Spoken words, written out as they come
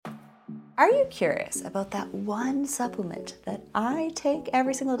Are you curious about that one supplement that I take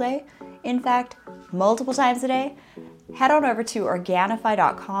every single day? In fact, multiple times a day? Head on over to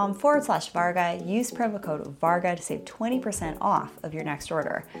Organifi.com/Varga. Use promo code Varga to save 20% off of your next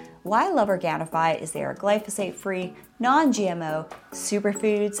order. Why I love Organifi is they are glyphosate-free, non-GMO,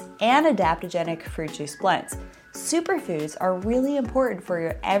 superfoods, and adaptogenic fruit juice blends. Superfoods are really important for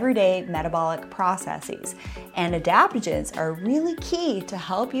your everyday metabolic processes, and adaptogens are really key to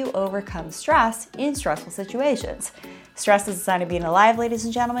help you overcome stress in stressful situations. Stress is a sign of being alive, ladies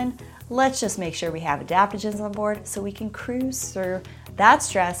and gentlemen. Let's just make sure we have adaptogens on board so we can cruise through that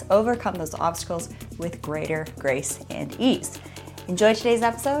stress, overcome those obstacles with greater grace and ease. Enjoy today's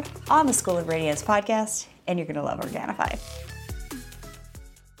episode on the School of Radiance podcast, and you're going to love Organifi.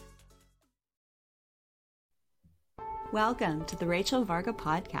 Welcome to the Rachel Varga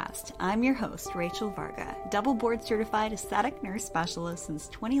podcast. I'm your host, Rachel Varga, double board certified aesthetic nurse specialist since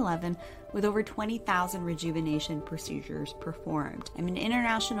 2011 with over 20,000 rejuvenation procedures performed. I'm an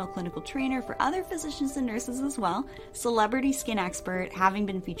international clinical trainer for other physicians and nurses as well, celebrity skin expert, having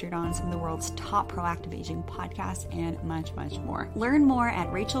been featured on some of the world's top proactive aging podcasts, and much, much more. Learn more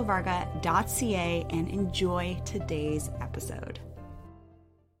at rachelvarga.ca and enjoy today's episode.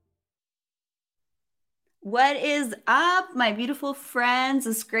 What is up, my beautiful friends?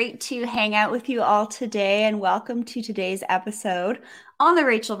 It's great to hang out with you all today, and welcome to today's episode on the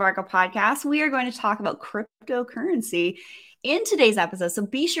Rachel Varga podcast. We are going to talk about cryptocurrency in today's episode, so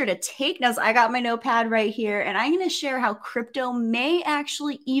be sure to take notes. I got my notepad right here, and I'm going to share how crypto may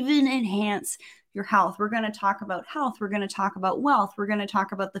actually even enhance your health. We're going to talk about health. We're going to talk about wealth. We're going to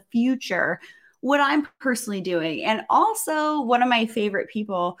talk about the future, what I'm personally doing, and also one of my favorite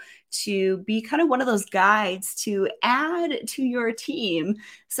people to be kind of one of those guides to add to your team.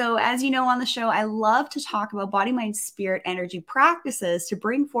 So as you know on the show, I love to talk about body, mind, spirit, energy practices to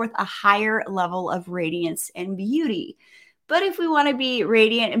bring forth a higher level of radiance and beauty. But if we want to be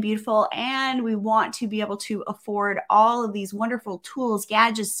radiant and beautiful, and we want to be able to afford all of these wonderful tools,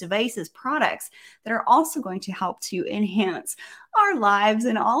 gadgets, devices, products that are also going to help to enhance our lives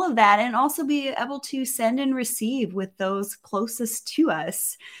and all of that, and also be able to send and receive with those closest to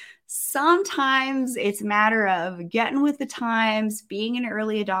us, sometimes it's a matter of getting with the times, being an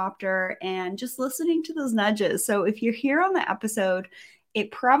early adopter, and just listening to those nudges. So if you're here on the episode, it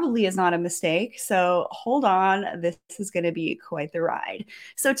probably is not a mistake. So hold on. This is going to be quite the ride.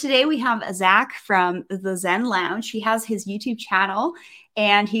 So today we have Zack from the Zen Lounge. He has his YouTube channel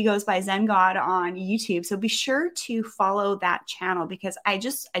and he goes by Zen God on YouTube. So be sure to follow that channel, because I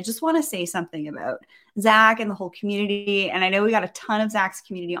just want to say something about Zack and the whole community. And I know we got a ton of Zack's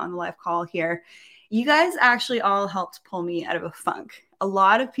community on the live call here. You guys actually all helped pull me out of a funk. A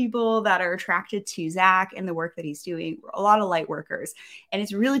lot of people that are attracted to Zack and the work that he's doing, a lot of light workers. And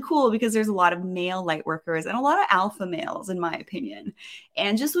it's really cool because there's a lot of male light workers and a lot of alpha males, in my opinion.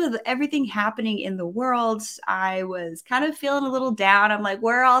 And just with everything happening in the world, I was kind of feeling a little down. I'm like,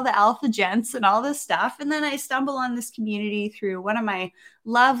 where are all the alpha gents and all this stuff? And then I stumble on this community through one of my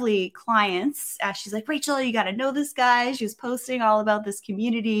lovely clients. She's like, Rachel, you got to know this guy. She was posting all about this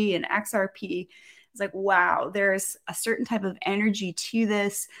community and XRP. It's like, wow, there's a certain type of energy to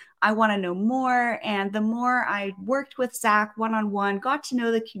this. I want to know more. And the more I worked with Zack one-on-one, got to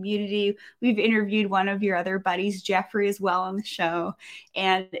know the community. We've interviewed one of your other buddies, Jeffrey, as well on the show.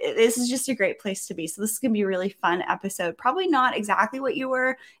 And this is just a great place to be. So this is going to be a really fun episode. Probably not exactly what you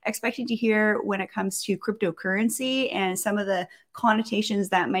were expecting to hear when it comes to cryptocurrency and some of the connotations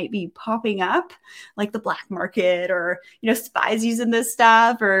that might be popping up, like the black market, or, spies using this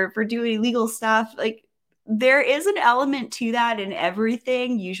stuff, or for doing illegal stuff. Like, there is an element to that in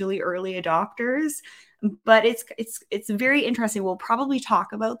everything, usually early adopters, but it's very interesting. We'll probably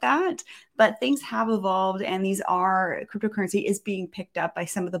talk about that, but things have evolved, and cryptocurrency is being picked up by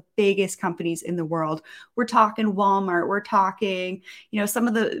some of the biggest companies in the world. We're talking Walmart, we're talking,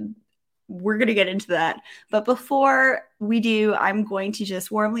 we're going to get into that. But before we do, I'm going to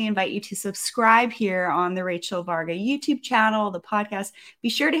just warmly invite you to subscribe here on the Rachel Varga YouTube channel, the podcast. Be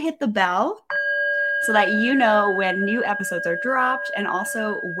sure to hit the bell so that you know when new episodes are dropped, and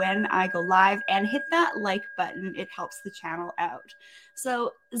also when I go live, and hit that like button. It helps the channel out.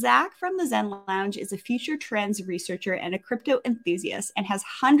 So Zack from the Zen Lounge is a future trends researcher and a crypto enthusiast, and has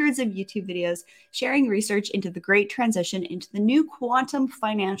hundreds of YouTube videos sharing research into the great transition into the new quantum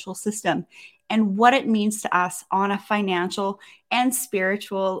financial system and what it means to us on a financial and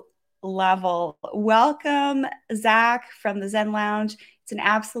spiritual level. Welcome, Zack from the Zen Lounge. It's an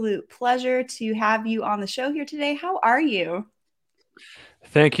absolute pleasure to have you on the show here today. How are you?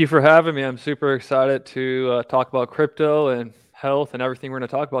 Thank you for having me. I'm super excited to talk about crypto and health and everything we're going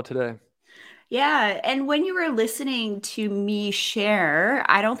to talk about today. Yeah, and when you were listening to me share,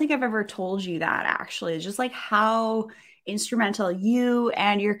 I don't think I've ever told you that actually. It's just like how instrumental you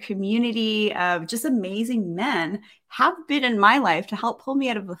and your community of just amazing men have been in my life to help pull me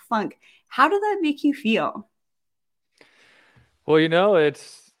out of the funk. How did that make you feel? Well, it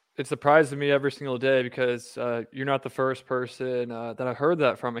surprises me every single day because you're not the first person that I heard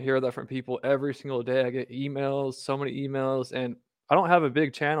that from. I hear that from people every single day. I get emails, so many emails, and I don't have a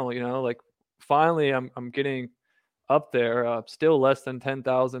big channel. Like finally, I'm getting up there. Still less than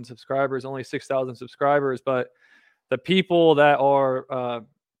 10,000 subscribers, only 6,000 subscribers, but the people that are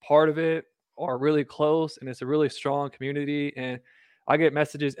part of it are really close, and it's a really strong community. And I get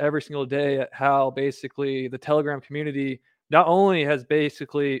messages every single day at how basically the Telegram community not only has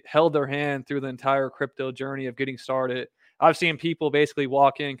basically held their hand through the entire crypto journey of getting started. I've seen people basically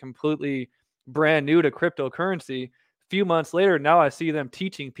walk in completely brand new to cryptocurrency. A few months later, now I see them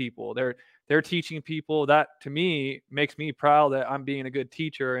teaching people. They're teaching people. That to me makes me proud that I'm being a good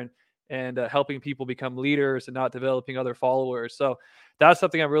teacher and helping people become leaders and not developing other followers. So that's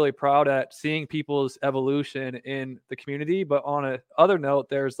something I'm really proud at, seeing people's evolution in the community. But on a other note,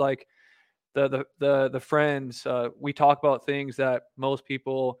 there's like the friends. We talk about things that most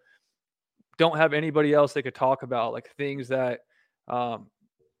people don't have anybody else they could talk about, like things that um,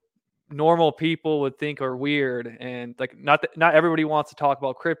 normal people would think are weird. And like not everybody wants to talk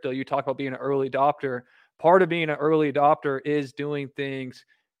about crypto. You talk about being an early adopter. Part of being an early adopter is doing things,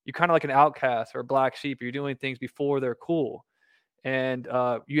 you kind of like an outcast or a black sheep. You're doing things before they're cool, and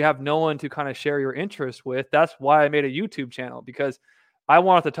you have no one to kind of share your interest with. That's why I made a YouTube channel, because I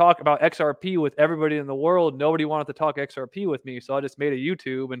wanted to talk about XRP with everybody in the world. Nobody wanted to talk XRP with me, so I just made a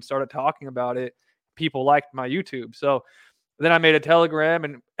YouTube and started talking about it. People liked my YouTube, so then I made a Telegram,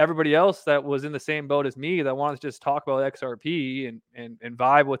 and everybody else that was in the same boat as me that wanted to just talk about XRP and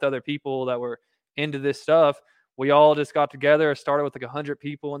vibe with other people that were into this stuff. We all just got together. It started with like 100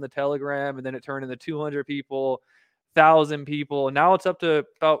 people in the Telegram, and then it turned into 200 people, 1,000 people. And now it's up to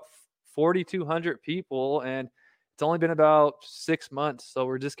about 4,200 people, and it's only been about 6 months. So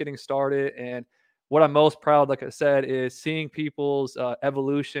we're just getting started. And what I'm most proud, like I said, is seeing people's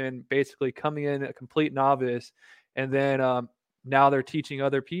evolution, basically coming in a complete novice, and then now they're teaching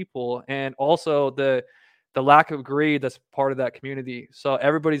other people. And also the lack of greed that's part of that community. So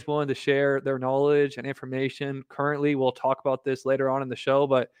everybody's willing to share their knowledge and information. Currently, we'll talk about this later on in the show,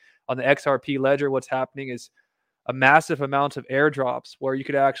 but on the XRP ledger, what's happening is a massive amount of airdrops where you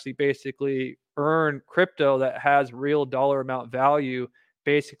could actually basically earn crypto that has real dollar amount value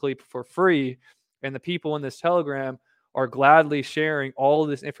basically for free. And the people in this Telegram are gladly sharing all of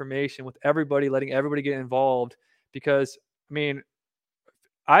this information with everybody, letting everybody get involved. Because, I mean,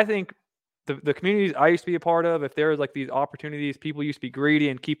 I think the communities I used to be a part of, if there was like these opportunities, people used to be greedy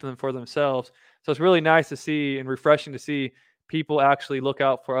and keep them for themselves. So it's really nice to see and refreshing to see people actually look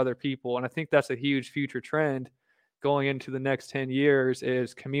out for other people. And I think that's a huge future trend going into the next 10 years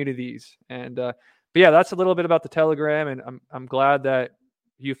is communities. And but yeah, that's a little bit about the Telegram, and I'm glad that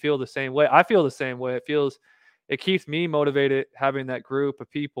you feel the same way. I feel the same way. It keeps me motivated having that group of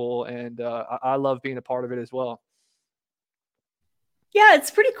people, and I love being a part of it as well. Yeah,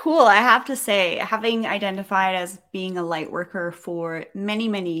 it's pretty cool. I have to say, having identified as being a light worker for many,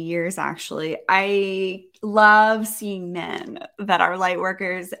 many years, actually, I love seeing men that are light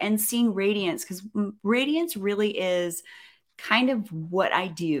workers and seeing radiance, because radiance really is kind of what I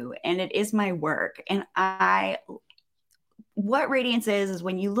do and it is my work. And what radiance is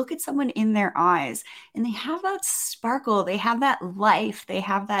when you look at someone in their eyes and they have that sparkle, they have that life, they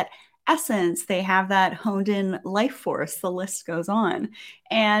have that essence, they have that honed in life force. The list goes on.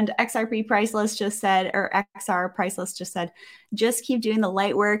 And XRP Priceless just said, or XR Priceless just said, just keep doing the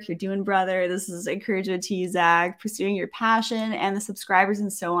light work you're doing, brother. This is encouragement to you, Zack. Pursuing your passion, and the subscribers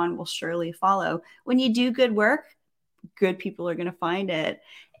and so on will surely follow. When you do good work, good people are going to find it.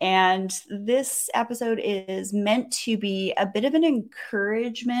 And this episode is meant to be a bit of an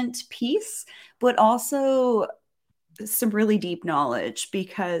encouragement piece, but also some really deep knowledge,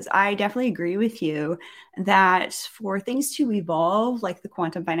 because I definitely agree with you that for things to evolve, like the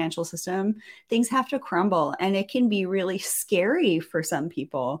quantum financial system, things have to crumble. And it can be really scary for some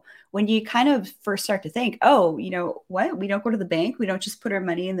people when you kind of first start to think, oh, you know what? We don't go to the bank. We don't just put our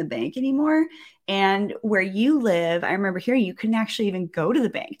money in the bank anymore. And where you live, I remember here, you couldn't actually even go to the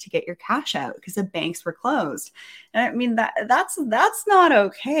bank to get your cash out because the banks were closed. And I mean, that's not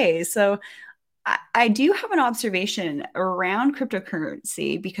okay. So I do have an observation around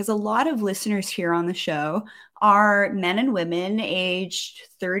cryptocurrency, because a lot of listeners here on the show are men and women aged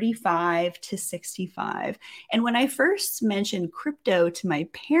 35 to 65. And when I first mentioned crypto to my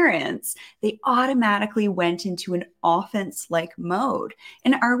parents, they automatically went into an offense like mode.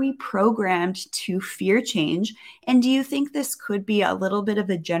 And are we programmed to fear change? And do you think this could be a little bit of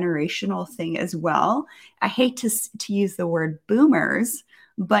a generational thing as well? I hate to use the word boomers,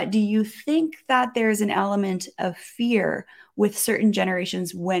 but do you think that there's an element of fear with certain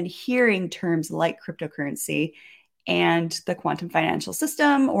generations when hearing terms like cryptocurrency and the quantum financial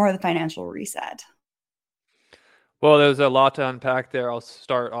system or the financial reset? Well, there's a lot to unpack there. I'll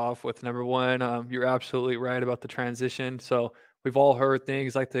start off with number one. You're absolutely right about the transition. So we've all heard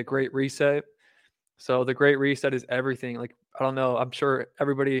things like the Great Reset. So the Great Reset is everything. Like, I don't know. I'm sure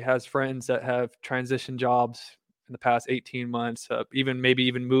everybody has friends that have transitioned jobs in the past 18 months, maybe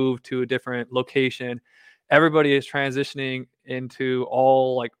even moved to a different location. Everybody is transitioning into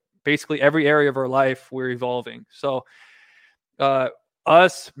all, like, basically every area of our life. We're evolving. So uh,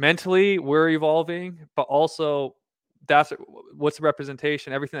 us mentally, we're evolving, but also that's what's the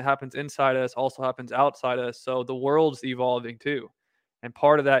representation. Everything that happens inside us also happens outside us. So the world's evolving too. And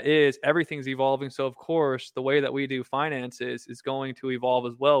part of that is everything's evolving. So of course, the way that we do finances is going to evolve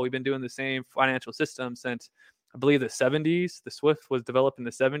as well. We've been doing the same financial system since, I believe, the 70s. The Swift was developed in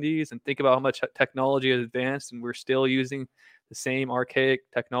the 70s. And think about how much technology has advanced, and we're still using the same archaic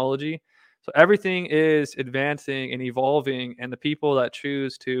technology. So everything is advancing and evolving, and the people that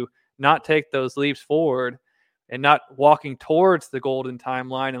choose to not take those leaps forward and not walking towards the golden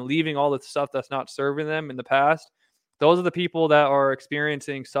timeline and leaving all the stuff that's not serving them in the past, those are the people that are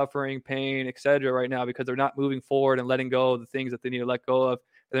experiencing suffering, pain, etc. right now, because they're not moving forward and letting go of the things that they need to let go of.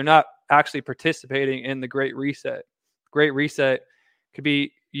 They're not actually participating in the Great Reset. Great Reset could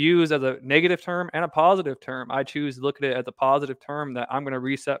be used as a negative term and a positive term. I choose to look at it as a positive term, that I'm going to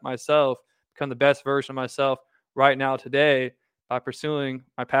reset myself, become the best version of myself right now today by pursuing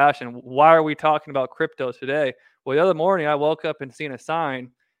my passion. Why are we talking about crypto today? Well, the other morning I woke up and seen a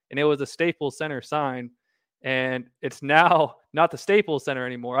sign, and it was a Staples Center sign, and it's now not the Staples Center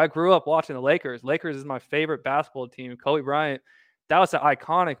anymore. I grew up watching the Lakers. Lakers is my favorite basketball team. Kobe Bryant, that was an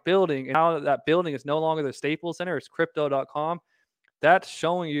iconic building, and now that building is no longer the Staples Center, it's crypto.com. That's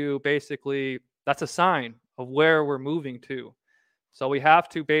showing you basically, that's a sign of where we're moving to. So we have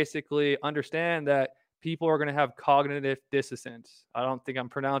to basically understand that people are going to have cognitive dissonance. I don't think I'm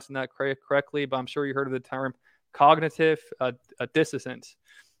pronouncing that correctly, but I'm sure you heard of the term cognitive dissonance.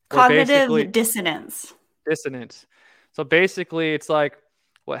 Where basically Cognitive dissonance. dissonance. So basically, it's like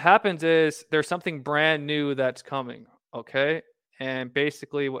what happens is there's something brand new that's coming. Okay. And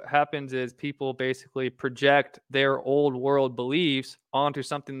basically, what happens is people basically project their old world beliefs onto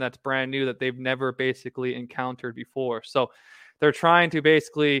something that's brand new that they've never basically encountered before. So they're trying to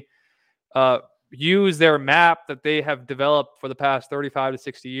basically use their map that they have developed for the past 35 to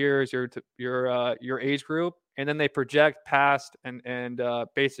 60 years, your age group, and then they project past and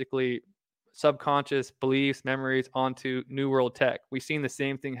basically subconscious beliefs, memories onto new world tech. We've seen the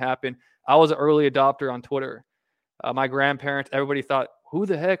same thing happen. I was an early adopter on Twitter. My grandparents, everybody thought,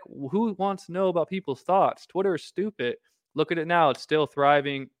 who wants to know about people's thoughts? Twitter is stupid. Look at it now. It's still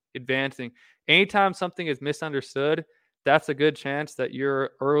thriving, advancing. Anytime something is misunderstood, that's a good chance that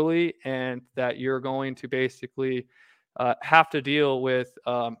you're early and that you're going to basically have to deal with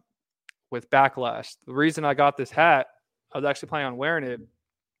backlash. The reason I got this hat, I was actually planning on wearing it.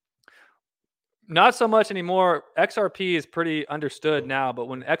 Not so much anymore. XRP is pretty understood now, but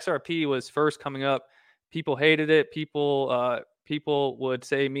when XRP was first coming up, people hated it. People would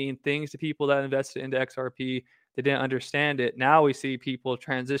say mean things to people that invested into XRP. They didn't understand it. Now we see people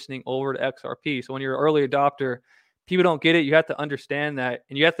transitioning over to XRP. So when you're an early adopter, people don't get it. You have to understand that,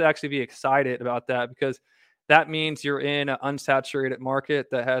 and you have to actually be excited about that, because that means you're in an unsaturated market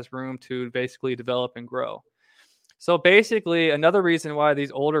that has room to basically develop and grow. So basically, another reason why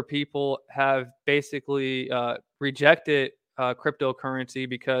these older people have basically rejected cryptocurrency,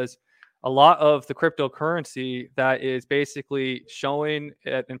 because a lot of the cryptocurrency that is basically showing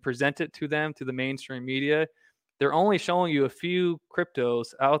it and presented to them through the mainstream media, they're only showing you a few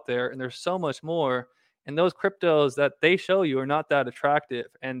cryptos out there, and there's so much more. And those cryptos that they show you are not that attractive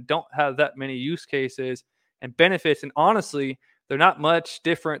and don't have that many use cases and benefits. And honestly, they're not much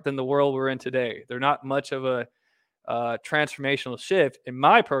different than the world we're in today. They're not much of a transformational shift, in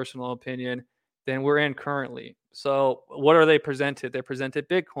my personal opinion, than we're in currently. So what are they presented? They're presented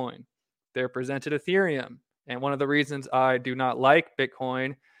Bitcoin. They're presented Ethereum. And one of the reasons I do not like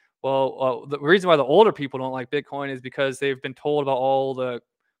Bitcoin, the reason why the older people don't like Bitcoin is because they've been told about all the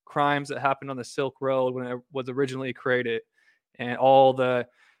crimes that happened on the Silk Road when it was originally created, and all the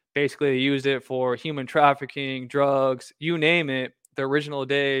Basically, they used it for human trafficking, drugs, you name it. The original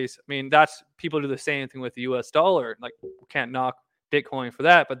days, I mean, that's people do the same thing with the US dollar. Like, we can't knock Bitcoin for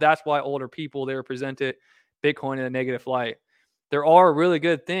that, but that's why older people, they represented Bitcoin in a negative light. There are really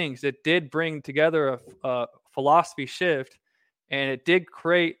good things. It did bring together a philosophy shift, and it did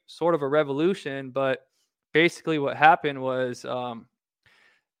create sort of a revolution. But basically, what happened was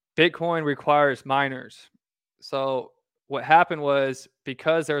Bitcoin requires miners. So what happened was,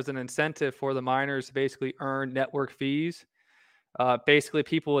 because there was an incentive for the miners to basically earn network fees, basically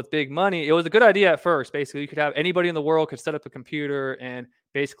people with big money, it was a good idea at first. Basically, you could have anybody in the world could set up a computer and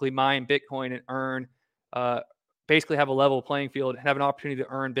basically mine Bitcoin and earn, uh, basically have a level playing field and have an opportunity to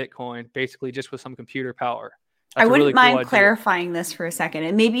earn Bitcoin basically just with some computer power. I That's a wouldn't really cool mind idea. clarifying this for a second,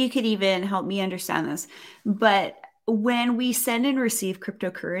 and maybe you could even help me understand this. But when we send and receive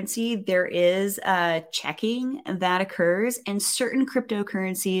cryptocurrency, there is a checking that occurs, and certain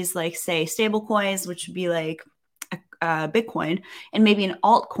cryptocurrencies, like say stablecoins, which would be like Bitcoin, and maybe an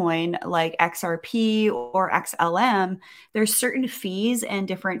altcoin like XRP or XLM, there's certain fees and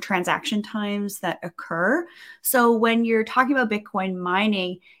different transaction times that occur. So when you're talking about Bitcoin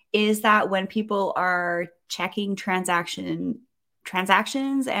mining, is that when people are checking transactions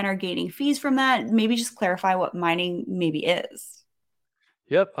and are gaining fees from that? Maybe just clarify what mining maybe is.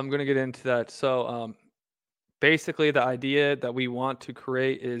 Yep, I'm going to get into that. So, basically, the idea that we want to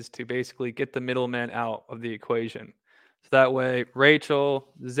create is to basically get the middleman out of the equation. So that way, Rachel,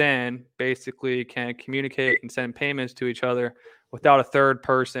 Zen basically can communicate and send payments to each other without a third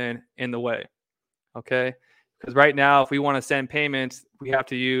person in the way. Okay. Because right now, if we want to send payments, we have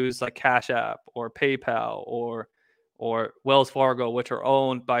to use like Cash App or PayPal or Wells Fargo, which are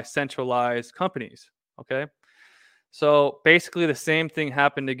owned by centralized companies. Okay. So basically, the same thing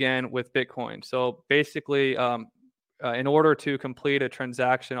happened again with Bitcoin. So basically, in order to complete a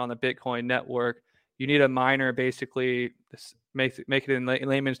transaction on the Bitcoin network, you need a miner basically make it in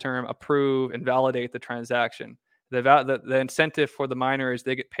layman's term, approve and validate the transaction. The incentive for the miner is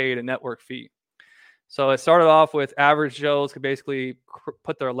they get paid a network fee. So it started off with average Joes could basically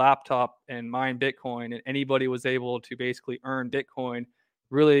put their laptop and mine Bitcoin, and anybody was able to basically earn Bitcoin.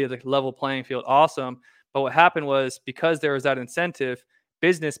 Really, the level playing field, awesome. But what happened was, because there was that incentive,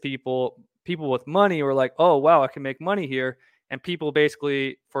 business people, people with money were like, "Oh wow, I can make money here." And people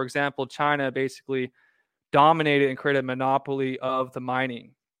basically, for example, China basically dominated and created a monopoly of the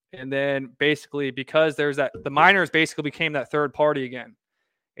mining. And then basically, because there's that, the miners basically became that third party again.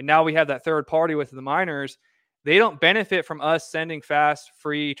 And now we have that third party with the miners. They don't benefit from us sending fast,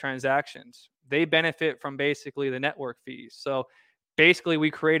 free transactions. They benefit from basically the network fees. So basically, we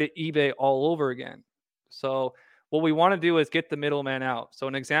created eBay all over again. So what we want to do is get the middleman out. So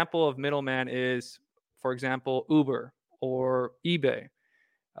an example of middleman is, for example, Uber or eBay.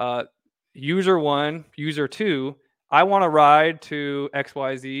 Uh, User one, user two, I want to ride to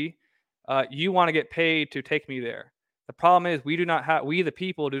XYZ. You want to get paid to take me there. The problem is, we the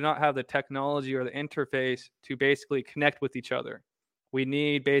people do not have the technology or the interface to basically connect with each other. We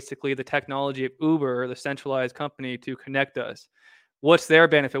need basically the technology of Uber, the centralized company, to connect us. What's their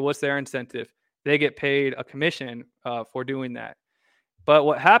benefit? What's their incentive? They get paid a commission for doing that. But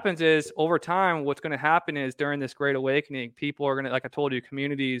what happens is, over time, what's going to happen is, during this great awakening, people are going to, like I told you,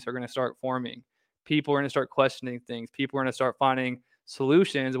 communities are going to start forming. People are going to start questioning things. People are going to start finding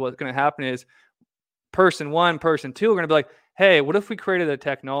solutions. What's going to happen is, person one, person two are going to be like, hey, what if we created a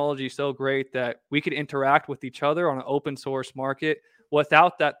technology so great that we could interact with each other on an open source market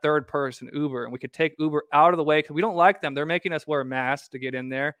without that third person, Uber? And we could take Uber out of the way, because we don't like them. They're making us wear masks to get in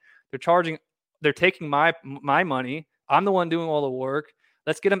there. They're taking my money. I'm the one doing all the work.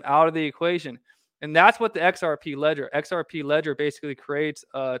 Let's get them out of the equation. And that's what the XRP ledger basically creates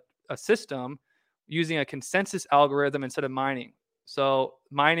a system using a consensus algorithm instead of mining. So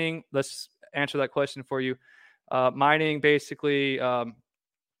mining, let's answer that question for you. Mining basically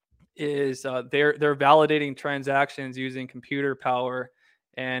is they're validating transactions using computer power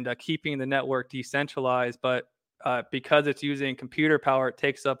and keeping the network decentralized. But because it's using computer power, it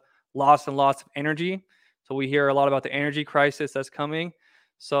takes up lots and lots of energy. So we hear a lot about the energy crisis that's coming.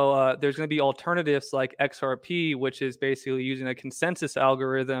 So there's going to be alternatives like XRP, which is basically using a consensus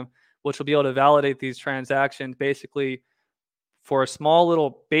algorithm, which will be able to validate these transactions basically for a small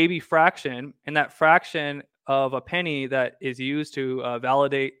little baby fraction. And that fraction of a penny that is used to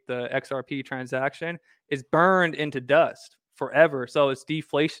validate the XRP transaction is burned into dust forever. So it's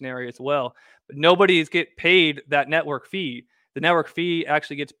deflationary as well. But nobody's get paid that network fee. The network fee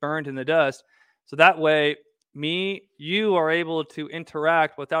actually gets burned in the dust. So that way, you are able to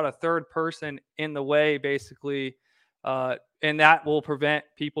interact without a third person in the way, basically, And that will prevent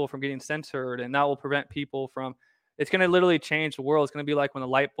people from getting censored, and that will prevent people from. It's going to literally change the world. It's going to be like when the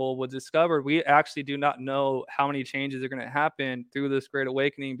light bulb was discovered. We actually do not know how many changes are going to happen through this great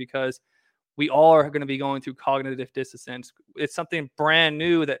awakening, because we all are going to be going through cognitive dissonance. It's something brand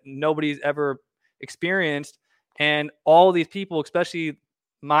new that nobody's ever experienced. And all these people, especially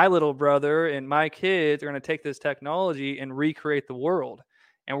my little brother and my kids, are going to take this technology and recreate the world.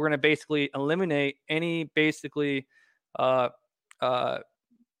 And we're going to basically eliminate any basically uh, uh,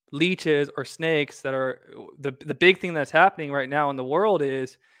 leeches or snakes that are the big thing that's happening right now in the world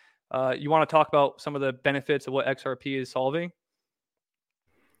is you want to talk about some of the benefits of what XRP is solving?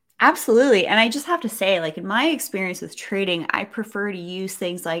 Absolutely. And I just have to say, like in my experience with trading, I prefer to use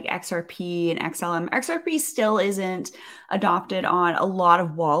things like XRP and XLM. XRP still isn't adopted on a lot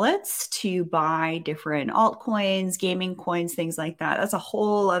of wallets to buy different altcoins, gaming coins, things like that. That's a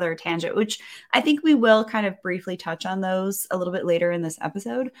whole other tangent, which I think we will kind of briefly touch on those a little bit later in this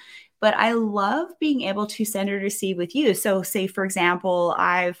episode. But I love being able to send and receive with you. So, say, for example,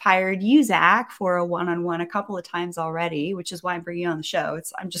 I've hired you, Zack, for a one on one a couple of times already, which is why I'm bringing you on the show.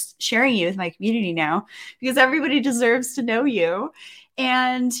 I'm just sharing you with my community now because everybody deserves to know you.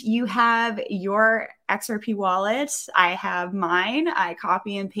 And you have your XRP wallet. I have mine. I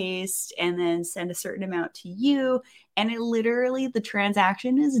copy and paste and then send a certain amount to you. And it literally, the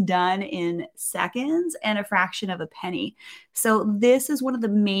transaction is done in seconds and a fraction of a penny. So, this is one of the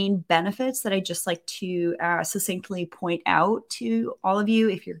main benefits that I just like to succinctly point out to all of you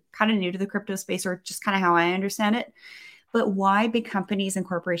if you're kind of new to the crypto space, or just kind of how I understand it. But why big companies and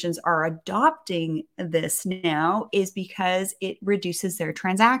corporations are adopting this now is because it reduces their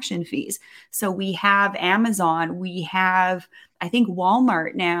transaction fees. So we have Amazon, we have, I think,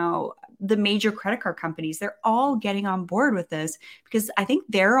 Walmart now, the major credit card companies, they're all getting on board with this because I think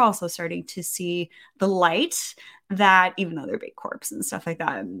they're also starting to see the light that even though they're big corps and stuff like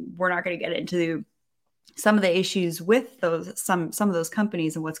that, we're not going to get into some of the issues with those some of those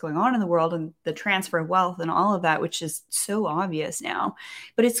companies and what's going on in the world and the transfer of wealth and all of that, which is so obvious now.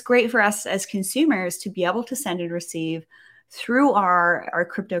 But it's great for us as consumers to be able to send and receive through our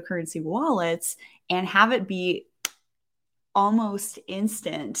cryptocurrency wallets and have it be almost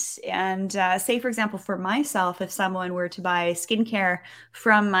instant. And say, for example, for myself, if someone were to buy skincare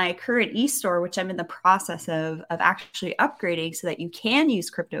from my current e-store, which I'm in the process of actually upgrading so that you can use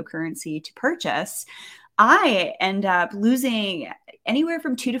cryptocurrency to purchase, I end up losing anywhere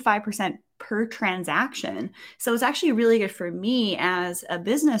from 2 to 5% per transaction. So it's actually really good for me as a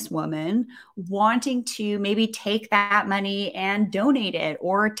businesswoman wanting to maybe take that money and donate it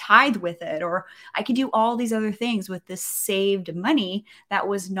or tithe with it, or I could do all these other things with this saved money that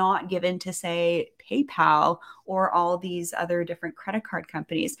was not given to, say, PayPal or all these other different credit card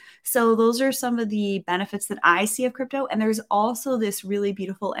companies. So those are some of the benefits that I see of crypto. And there's also this really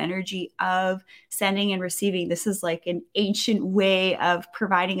beautiful energy of sending and receiving. This is like an ancient way of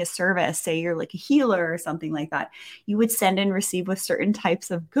providing a service. Say you're like a healer or something like that. You would send and receive with certain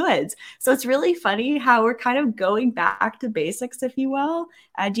types of goods. So it's really funny how we're kind of going back to basics, if you will.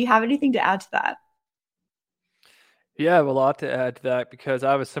 Do you have anything to add to that? Yeah, I have a lot to add to that because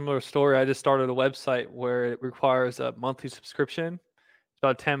I have a similar story. I just started a website where it requires a monthly subscription. It's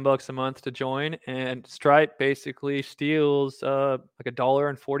about $10 a month to join, and Stripe basically steals like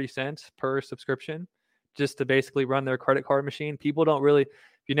 $1.40 per subscription just to basically run their credit card machine. People don't really,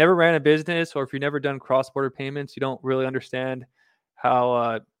 if you never ran a business or if you've never done cross-border payments, you don't really understand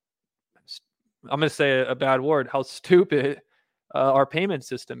how I'm going to say a bad word, how stupid our payment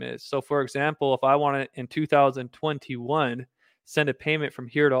system is. So, for example, if I want to in 2021 send a payment from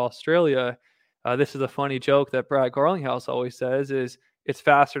here to Australia, this is a funny joke that Brad Garlinghouse always says is it's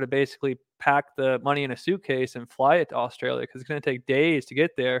faster to basically pack the money in a suitcase and fly it to Australia because it's going to take days to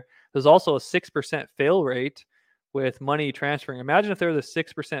get there. There's also a 6% fail rate with money transferring. Imagine if there was a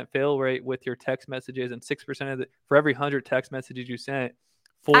 6% fail rate with your text messages, and 6% of for every 100 text messages you sent, I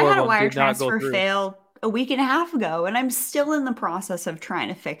 4 of had a them wire did not go transfer through. fail a week and a half ago, and I'm still in the process of trying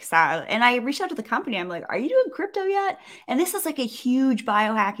to fix that. And I reached out to the company. I'm like, "Are you doing crypto yet?" And this is like a huge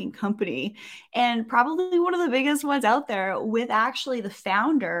biohacking company, and probably one of the biggest ones out there. With actually the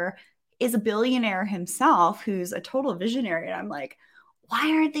founder is a billionaire himself, who's a total visionary. And I'm like,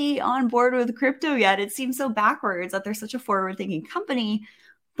 why aren't they on board with crypto yet? It seems so backwards that they're such a forward-thinking company,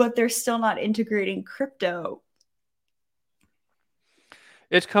 but they're still not integrating crypto.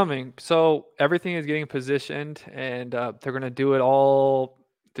 It's coming. So everything is getting positioned, and they're going to do it all.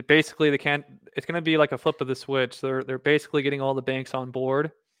 Basically, they can't. It's going to be like a flip of the switch. They're basically getting all the banks on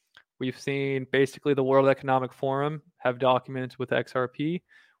board. We've seen basically the World Economic Forum have documents with XRP.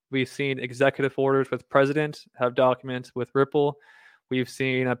 We've seen executive orders with presidents have documents with Ripple. We've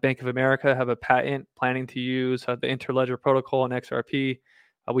seen Bank of America have a patent planning to use the Interledger Protocol and XRP.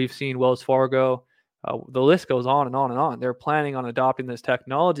 We've seen Wells Fargo. The list goes on and on and on. They're planning on adopting this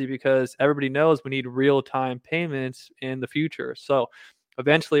technology because everybody knows we need real-time payments in the future. So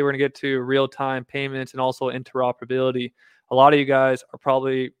eventually we're going to get to real-time payments and also interoperability. A lot of you guys are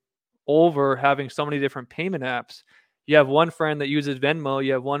probably over having so many different payment apps. You have one friend that uses Venmo,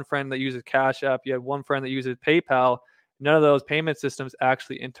 you have one friend that uses Cash App, you have one friend that uses PayPal. None of those payment systems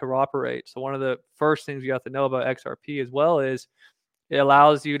actually interoperate. So one of the first things you have to know about XRP as well is it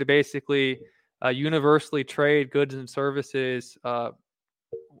allows you to basically universally trade goods and services,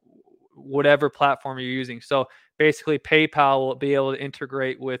 whatever platform you're using. So basically PayPal will be able to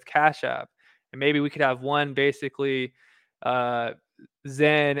integrate with Cash App. And maybe we could have one basically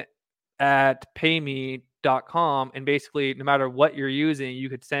Zen at payme.com, and basically no matter what you're using, you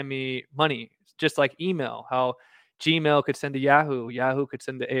could send me money, just like email, how Gmail could send to Yahoo, Yahoo could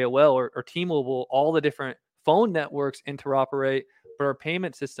send to AOL or T-Mobile. All the different phone networks interoperate, but our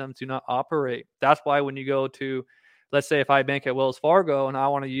payment systems do not operate. That's why when you go to, let's say if I bank at Wells Fargo and I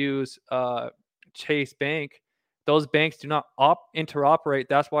want to use Chase Bank, those banks do not interoperate.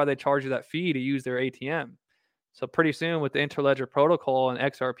 That's why they charge you that fee to use their ATM. So pretty soon with the Interledger Protocol and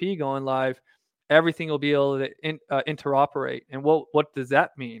XRP going live, everything will be able to interoperate. And what does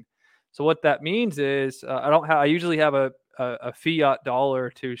that mean? So what that means is I usually have a fiat dollar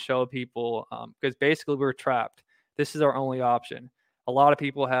to show people because basically we're trapped. This is our only option. A lot of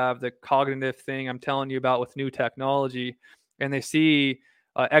people have the cognitive thing I'm telling you about with new technology, and they see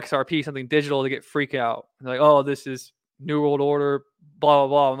XRP, something digital, to get freak out. They're like, oh, this is New World Order, blah, blah,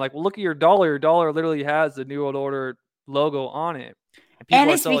 blah. I'm like, well, look at your dollar. Your dollar literally has the New World Order logo on it. And people And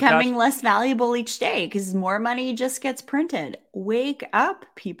are it's so attached. becoming less valuable each day because more money just gets printed. Wake up,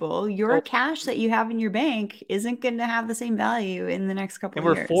 people. Your So, cash that you have in your bank isn't going to have the same value in the next couple and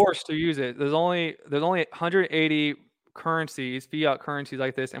of we're years. forced to use it. There's only 180 currencies, fiat currencies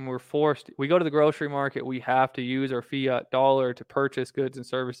like this, and we're forced. We go to the grocery market, we have to use our fiat dollar to purchase goods and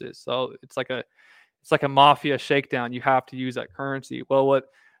services. So it's like a mafia shakedown. You have to use that currency. Well, what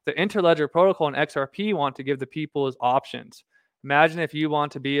the Interledger Protocol and XRP want to give the people is options. Imagine if you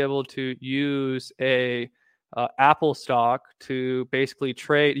want to be able to use a Apple stock to basically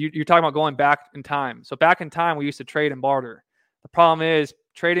trade. You're talking about going back in time. So back in time, we used to trade and barter. The problem is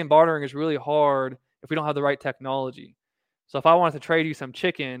trading and bartering is really hard if we don't have the right technology. So if I wanted to trade you some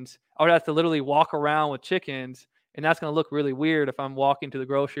chickens, I would have to literally walk around with chickens, and that's going to look really weird if I'm walking to the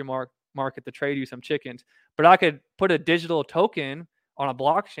grocery market to trade you some chickens. But I could put a digital token on a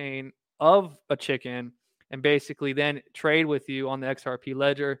blockchain of a chicken and basically then trade with you on the XRP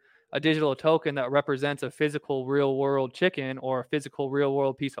ledger a digital token that represents a physical real world chicken or a physical real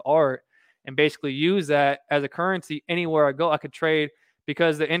world piece of art, and basically use that as a currency anywhere I go. I could trade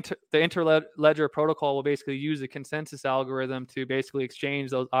because the Interledger Protocol will basically use the consensus algorithm to basically exchange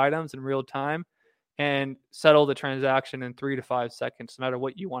those items in real time and settle the transaction in 3 to 5 seconds, no matter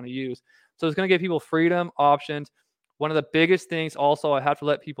what you want to use. So it's going to give people freedom, options. One of the biggest things also I have to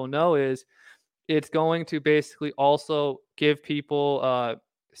let people know is it's going to basically also give people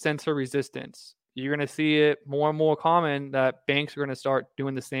sensor resistance. You're going to see it more and more common that banks are going to start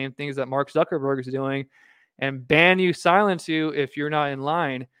doing the same things that Mark Zuckerberg is doing and ban you, silence you if you're not in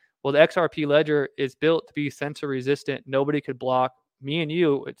line. Well, the XRP ledger is built to be sensor resistant. Nobody could block me and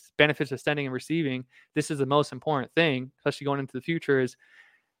you. It's benefits of sending and receiving. This is the most important thing, especially going into the future, is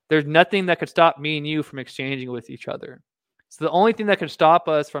there's nothing that could stop me and you from exchanging with each other. So the only thing that could stop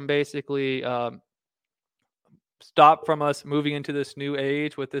us from basically stop from us moving into this new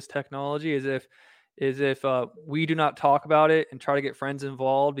age with this technology is if we do not talk about it and try to get friends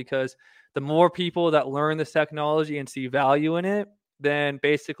involved, because the more people that learn this technology and see value in it, then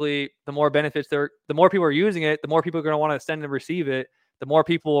basically the more benefits the more people are using it, the more people are going to want to send and receive it, the more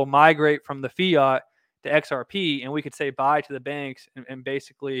people will migrate from the fiat to XRP, and we could say bye to the banks and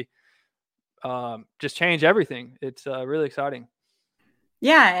basically just change everything. It's really exciting.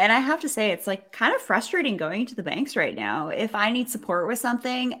 Yeah, and I have to say, it's like kind of frustrating going to the banks right now. If I need support with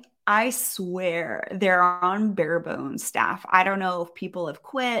something, I swear they're on bare bones staff. I don't know if people have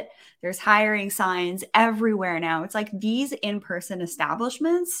quit. There's hiring signs everywhere now. It's like these in-person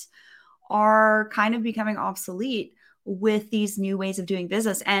establishments are kind of becoming obsolete with these new ways of doing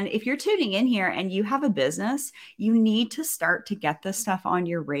business. And if you're tuning in here and you have a business, you need to start to get this stuff on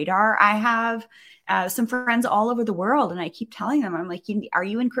your radar. I have some friends all over the world, and I keep telling them, I'm like, are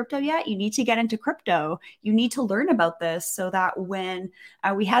you in crypto yet? You need to get into crypto. You need to learn about this so that when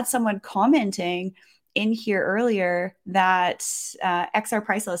we had someone commenting in here earlier that XR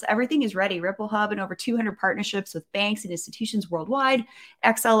Priceless, everything is ready. Ripple Hub and over 200 partnerships with banks and institutions worldwide,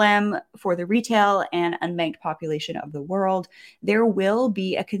 XLM for the retail and unbanked population of the world. There will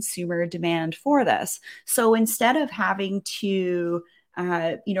be a consumer demand for this. So instead of having to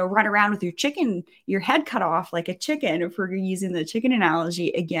run around with your head cut off like a chicken, if we're using the chicken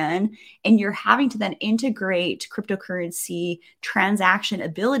analogy again, and you're having to then integrate cryptocurrency transaction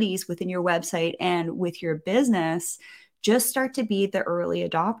abilities within your website and with your business, just start to be the early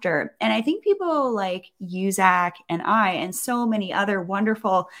adopter. And I think people like you, Zack, and I, and so many other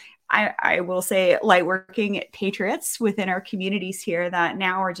wonderful, I will say, lightworking patriots within our communities here that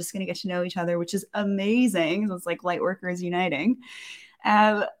now are just going to get to know each other, which is amazing. So it's like lightworkers uniting.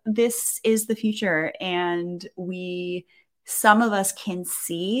 This is the future, and some of us can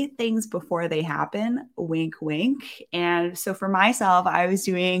see things before they happen, wink, wink. And so for myself, I was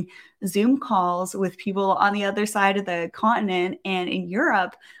doing Zoom calls with people on the other side of the continent and in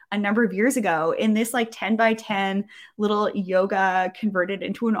Europe a number of years ago in this like 10 by 10 little yoga converted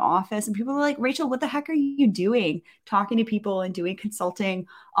into an office. And people were like, Rachel, what the heck are you doing? Talking to people and doing consulting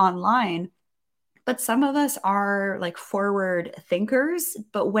online. But some of us are like forward thinkers.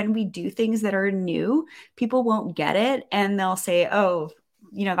 But when we do things that are new, people won't get it. And they'll say, oh,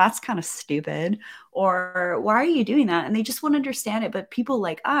 that's kind of stupid. Or why are you doing that? And they just won't understand it. But people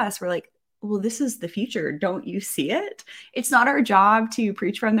like us, we're like, well, this is the future. Don't you see it? It's not our job to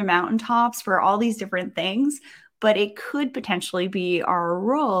preach from the mountaintops for all these different things, but it could potentially be our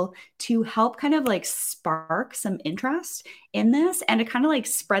role to help kind of like spark some interest in this and to kind of like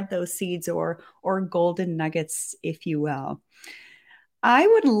spread those seeds or golden nuggets, if you will. I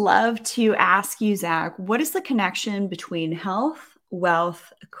would love to ask you, Zack, what is the connection between health,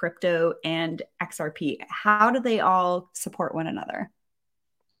 wealth, crypto, and XRP? How do they all support one another?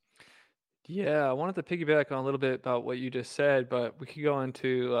 Yeah, I wanted to piggyback on a little bit about what you just said, but we could go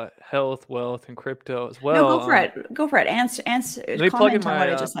into health, wealth, and crypto as No, well. go for it. Go for it. Answer, Let me plug in comment on what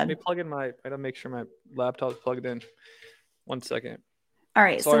my. I just Let me said. plug in my. I gotta make sure my laptop's plugged in. 1 second. All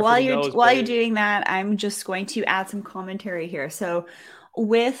right. So Sorry for while the you're nosebleed. doing that, I'm just going to add some commentary here. So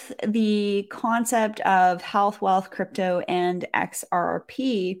with the concept of health, wealth, crypto, and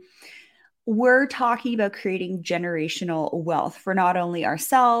XRP, we're talking about creating generational wealth for not only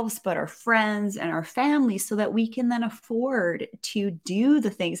ourselves, but our friends and our families so that we can then afford to do the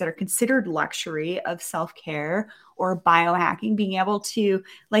things that are considered luxury of self care or biohacking, being able to,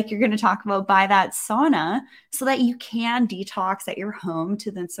 like you're going to talk about, buy that sauna so that you can detox at your home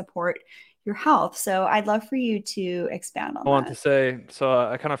to then support your health. So I'd love for you to expand I on wanted that. to say. So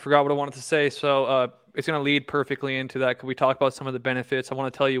I kind of forgot what I wanted to say. So it's going to lead perfectly into that. Could we talk about some of the benefits? I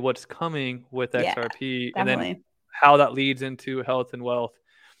want to tell you what's coming with Yeah, XRP and then definitely. how that leads into health and wealth.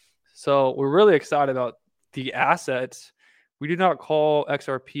 So we're really excited about the assets. We do not call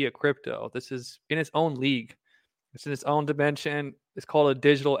XRP a crypto. This is in its own league. It's in its own dimension. It's called a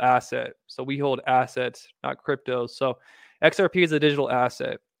digital asset. So we hold assets, not cryptos. So XRP is a digital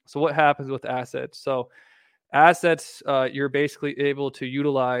asset. So what happens with assets? So assets, you're basically able to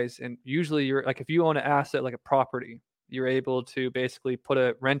utilize, and usually you're like if you own an asset like a property, you're able to basically put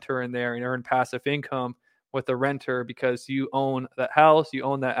a renter in there and earn passive income with the renter because you own that house, you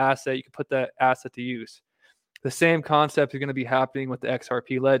own that asset, you can put that asset to use. The same concept is going to be happening with the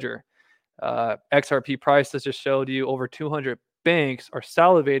XRP ledger. XRP prices just showed you over 200 banks are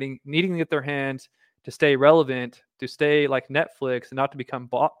salivating, needing to get their hands to stay relevant, to stay like Netflix, and not to become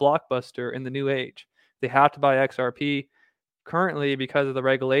blockbuster in the new age. They have to buy XRP. Currently, because of the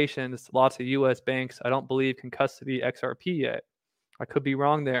regulations, lots of US banks, I don't believe, can custody XRP yet. I could be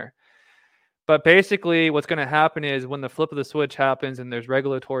wrong there. But basically, what's going to happen is when the flip of the switch happens and there's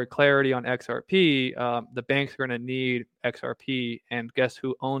regulatory clarity on XRP, the banks are going to need XRP. And guess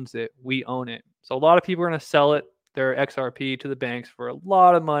who owns it? We own it. So a lot of people are going to sell their XRP to the banks for a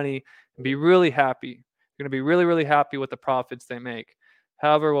lot of money and be really happy. They're going to be really, really happy with the profits they make.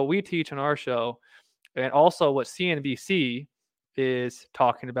 However, what we teach on our show, and also what CNBC is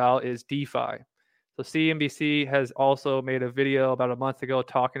talking about, is DeFi. So CNBC has also made a video about a month ago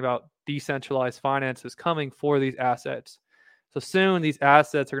talking about decentralized finances coming for these assets. So soon these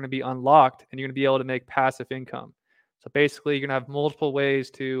assets are going to be unlocked and you're going to be able to make passive income. So basically, you're going to have multiple ways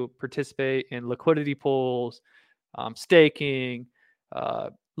to participate in liquidity pools, staking,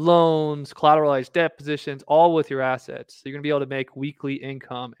 loans, collateralized debt positions, all with your assets. So you're going to be able to make weekly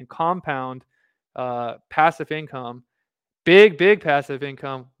income and compound passive income, big passive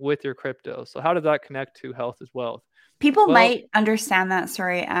income with your crypto. So how does that connect to health as well? People Well, might understand that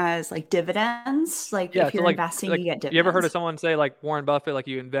story as like dividends. Like yeah. if So you're investing, like you get you ever heard of dividends. someone say like Warren Buffett, like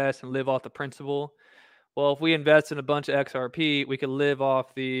you invest and live off the principal? Well, if we invest in a bunch of XRP, we can live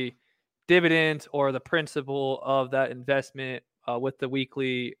off the dividends or the principal of that investment with the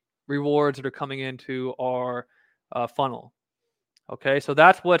weekly rewards that are coming into our funnel. Okay, so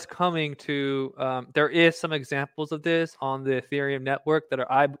that's what's coming to. There is some examples of this on the Ethereum network that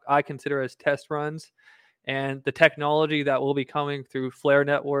I consider as test runs, and the technology that will be coming through Flare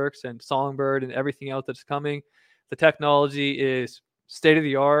networks and Songbird and everything else that's coming. The technology is state of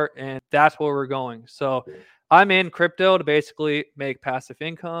the art, and that's where we're going. So I'm in crypto to basically make passive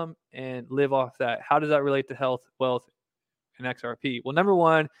income and live off that. How does that relate to health, wealth, and XRP? Well, number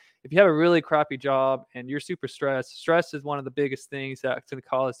one, if you have a really crappy job and you're super stressed, stress is one of the biggest things that's going to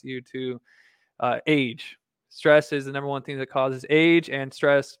cause you to age. Stress is the number one thing that causes age, and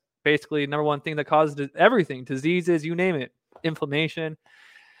stress basically number one thing that causes everything, diseases, you name it, inflammation.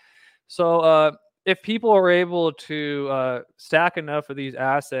 So if people are able to stack enough of these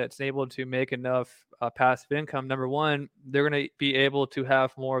assets and able to make enough passive income, number one, they're going to be able to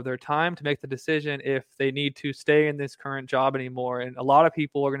have more of their time to make the decision if they need to stay in this current job anymore. And a lot of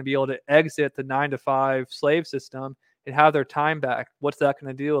people are going to be able to exit the 9 to 5 slave system and have their time back. What's that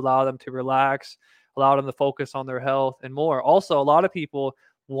going to do? Allow them to relax, allow them to focus on their health and more. Also, a lot of people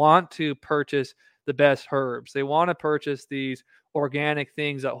want to purchase the best herbs. They want to purchase these organic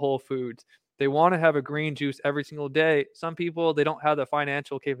things at Whole Foods. They want to have a green juice every single day. Some people, they don't have the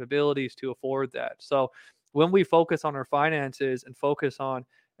financial capabilities to afford that. So when we focus on our finances and focus on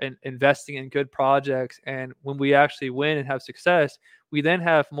investing in good projects, and when we actually win and have success, we then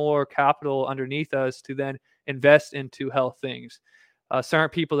have more capital underneath us to then invest into health things. Certain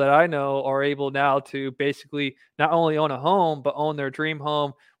people that I know are able now to basically not only own a home, but own their dream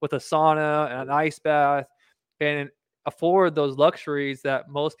home with a sauna and an ice bath and afford those luxuries that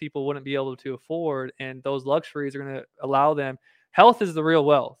most people wouldn't be able to afford. And those luxuries are going to allow them. Health is the real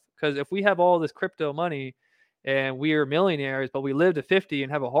wealth, because if we have all this crypto money and we are millionaires, but we live to 50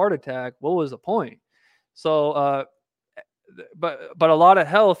 and have a heart attack, what was the point? So, but a lot of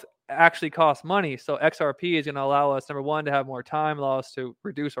health actually costs money. So XRP is going to allow us, number one, to have more time, allow us to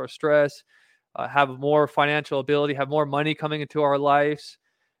reduce our stress, have more financial ability, have more money coming into our lives,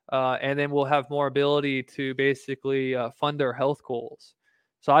 and then we'll have more ability to basically fund our health goals.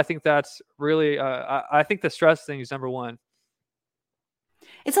 So I think that's really, I think the stress thing is number one.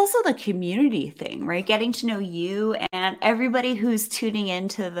 It's also the community thing, right? Getting to know you and everybody who's tuning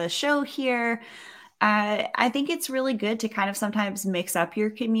into the show here. I think it's really good to kind of sometimes mix up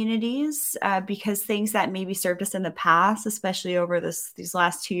your communities because things that maybe served us in the past, especially over these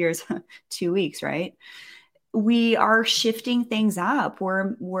last 2 years, 2 weeks, right? We are shifting things up.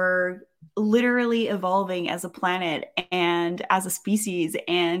 We're literally evolving as a planet and as a species,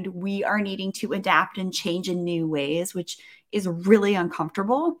 and we are needing to adapt and change in new ways, which is really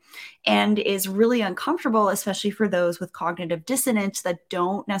uncomfortable and is really uncomfortable, especially for those with cognitive dissonance that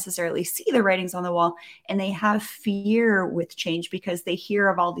don't necessarily see the writings on the wall, and they have fear with change because they hear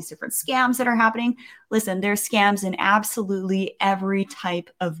of all these different scams that are happening. Listen, there's scams in absolutely every type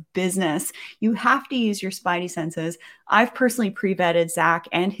of business. You have to use your spidey senses. I've personally pre-vetted Zack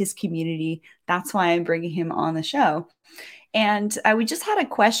and his community. That's why I'm bringing him on the show. And we just had a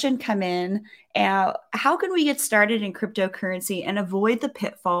question come in. How can we get started in cryptocurrency and avoid the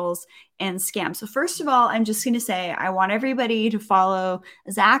pitfalls and scams? So first of all, I'm just going to say I want everybody to follow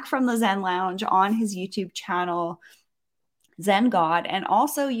Zack from the Zen Lounge on his YouTube channel, Zen God. And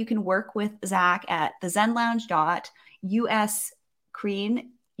also you can work with Zack at the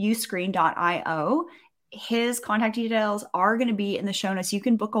zenlounge.uscreen.io. His contact details are going to be in the show notes. You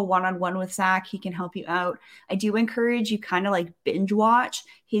can book a one-on-one with Zack. He can help you out. I do encourage you kind of like binge watch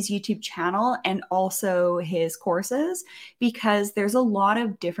his YouTube channel and also his courses, because there's a lot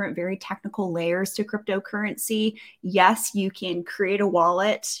of different, very technical layers to cryptocurrency. Yes, you can create a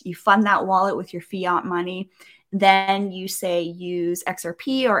wallet. You fund that wallet with your fiat money. Then you say use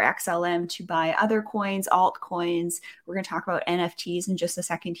XRP or XLM to buy other coins, altcoins. We're going to talk about NFTs in just a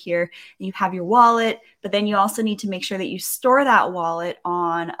second here. You have your wallet, but then you also need to make sure that you store that wallet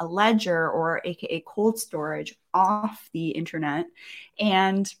on a ledger, or AKA cold storage, off the internet.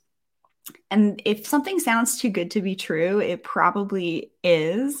 And if something sounds too good to be true, it probably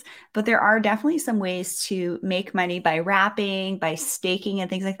is. But there are definitely some ways to make money by wrapping, by staking, and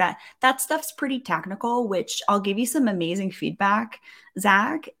things like that. That stuff's pretty technical, which I'll give you some amazing feedback,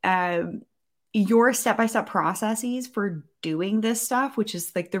 Zack. your step-by-step processes for doing this stuff, which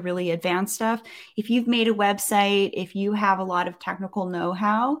is like the really advanced stuff. If you've made a website, if you have a lot of technical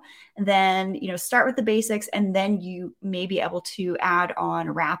know-how, then start with the basics, and then you may be able to add on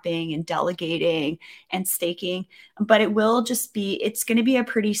wrapping and delegating and staking. But it's going to be a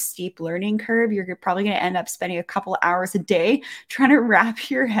pretty steep learning curve. You're probably going to end up spending a couple hours a day trying to wrap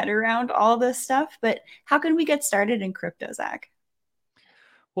your head around all this stuff. But how can we get started in crypto, Zach?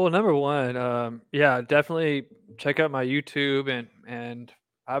 Well, number one, yeah, definitely check out my YouTube and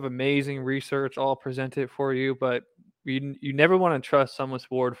I have amazing research all presented for you. But you never want to trust someone's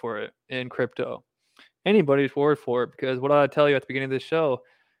word for it in crypto, anybody's word for it, because what I tell you at the beginning of this show,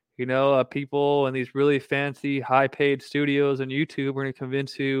 people in these really fancy, high-paid studios on YouTube are going to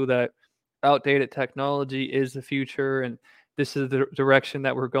convince you that outdated technology is the future and this is the direction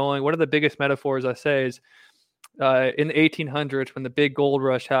that we're going. One of the biggest metaphors I say is in the 1800s, when the big gold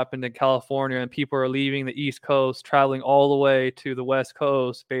rush happened in California and people are leaving the East Coast, traveling all the way to the West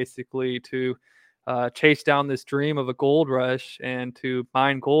Coast, basically to chase down this dream of a gold rush and to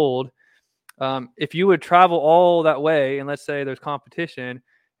mine gold. If you would travel all that way, and let's say there's competition,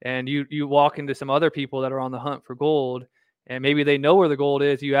 and you walk into some other people that are on the hunt for gold, and maybe they know where the gold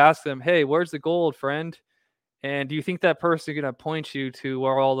is, you ask them, "Hey, where's the gold, friend?" And do you think that person is going to point you to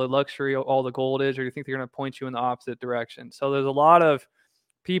where all the luxury, all the gold is, or do you think they're going to point you in the opposite direction? So there's a lot of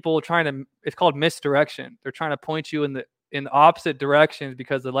people trying to, it's called misdirection. They're trying to point you in the opposite directions,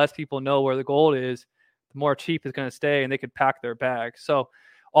 because the less people know where the gold is, the more cheap it's going to stay and they could pack their bags. So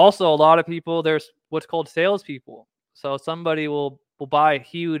also a lot of people, there's what's called salespeople. So somebody will buy a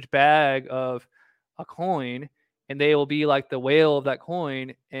huge bag of a coin and they will be like the whale of that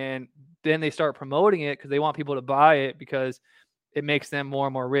coin, and then they start promoting it because they want people to buy it because it makes them more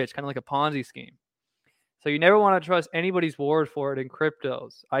and more rich, kind of like a Ponzi scheme. So you never want to trust anybody's word for it in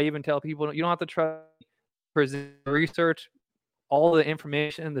cryptos. I even tell people you don't have to trust research. All the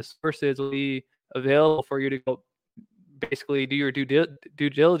information, the sources will be available for you to go basically do your due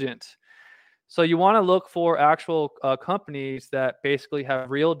diligence. So you want to look for actual companies that basically have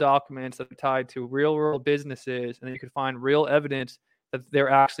real documents that are tied to real world businesses, and then you can find real evidence that they're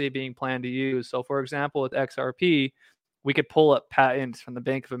actually being planned to use. So for example, with XRP, we could pull up patents from the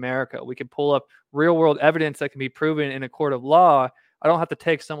Bank of America. We could pull up real world evidence that can be proven in a court of law. I don't have to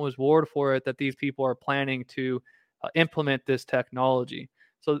take someone's word for it that these people are planning to implement this technology.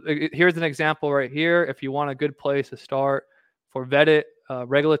 So here's an example right here. If you want a good place to start for vetted,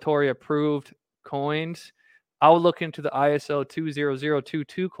 regulatory approved coins, I would look into the ISO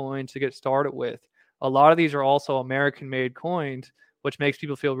 20022 coins to get started with. A lot of these are also American made coins, which makes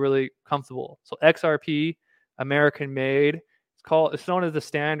people feel really comfortable. So XRP, American made, it's known as the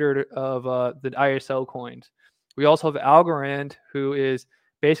standard of the ISO coins. We also have Algorand, who is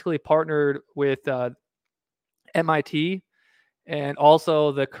basically partnered with MIT, and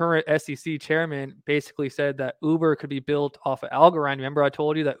also the current SEC chairman basically said that Uber could be built off of Algorand. Remember I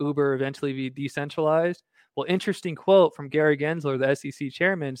told you that Uber eventually be decentralized? Well, interesting quote from Gary Gensler, the SEC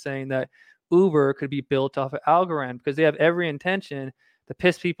chairman, saying that Uber could be built off of Algorand because they have every intention to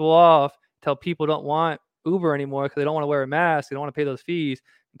piss people off, tell people don't want Uber anymore because they don't want to wear a mask, they don't want to pay those fees,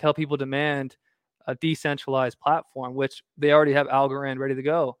 and tell people demand a decentralized platform, which they already have Algorand ready to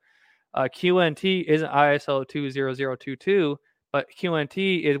go. QNT isn't ISO 20022, but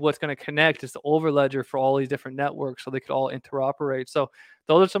QNT is what's going to connect. It's the overledger for all these different networks so they could all interoperate. So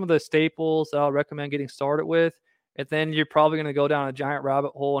those are some of the staples that I'll recommend getting started with. And then you're probably going to go down a giant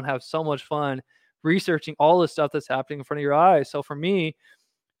rabbit hole and have so much fun researching all the stuff that's happening in front of your eyes. So for me,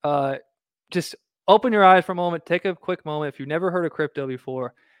 just open your eyes for a moment, take a quick moment. If you've never heard of crypto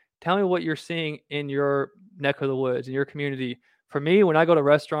before, tell me what you're seeing in your neck of the woods, in your community. For me, when I go to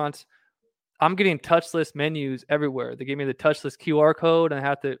restaurants, I'm getting touchless menus everywhere. They give me the touchless QR code, and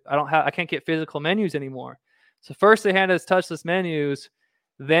I can't get physical menus anymore. So first they hand us touchless menus,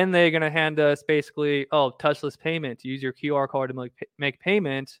 then they're going to hand us basically, touchless payment. You use your QR code to make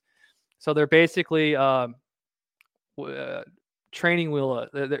payments. So they're basically training wheel.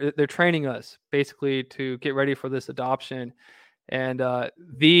 They're training us basically to get ready for this adoption. And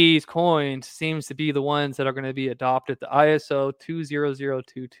these coins seems to be the ones that are going to be adopted, the ISO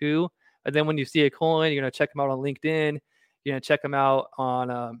 20022. And then when you see a coin, you're going to check them out on LinkedIn. You're going to check them out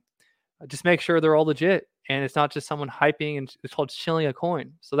on, just make sure they're all legit. And it's not just someone hyping, and it's called shilling a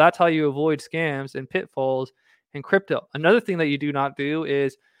coin. So that's how you avoid scams and pitfalls in crypto. Another thing that you do not do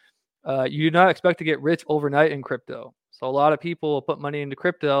is you do not expect to get rich overnight in crypto. So a lot of people will put money into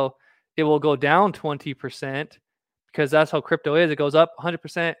crypto. It will go down 20% because that's how crypto is. It goes up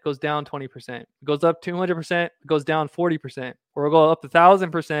 100%, goes down 20%. It goes up 200%, it goes down 40%. Or it'll go up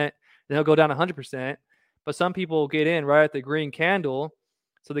 1,000%, then it'll go down 100%. But some people get in right at the green candle.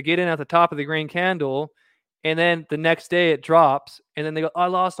 So they get in at the top of the green candle, and then the next day it drops, and then they go, I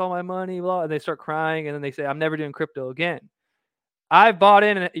lost all my money, blah, and they start crying, and then they say, I'm never doing crypto again. I've bought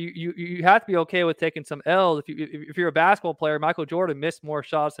in, and you have to be okay with taking some L's. If you're a basketball player, Michael Jordan missed more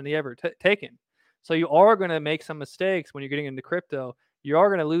shots than he ever taken. So you are going to make some mistakes when you're getting into crypto. You are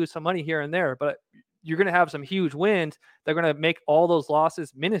going to lose some money here and there, but you're going to have some huge wins. They're going to make all those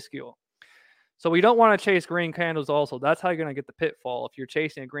losses minuscule. So we don't want to chase green candles also. That's how you're going to get the pitfall. If you're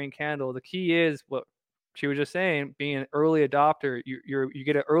chasing a green candle, the key is what she was just saying, being an early adopter. You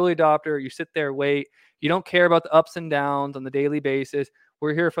get an early adopter, you sit there, wait. You don't care about the ups and downs on the daily basis.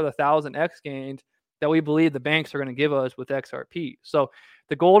 We're here for the 1,000x gains that we believe the banks are going to give us with XRP. So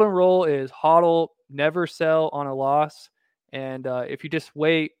the golden rule is hodl, never sell on a loss. And if you just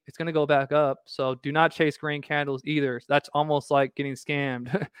wait, it's going to go back up. So do not chase green candles either. That's almost like getting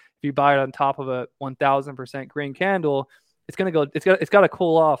scammed. If you buy it on top of a 1,000% green candle, it's going to go. It's got to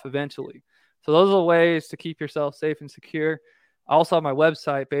cool off eventually. So those are the ways to keep yourself safe and secure. I also have my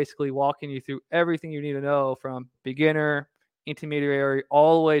website basically walking you through everything you need to know from beginner, intermediary,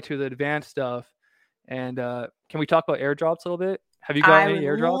 all the way to the advanced stuff. And can we talk about airdrops a little bit? Have you got I any would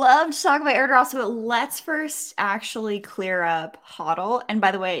airdrops? love to talk about airdrops, but let's first actually clear up HODL. And by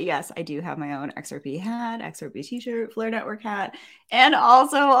the way, yes, I do have my own XRP hat, XRP t-shirt, Flare Network hat, and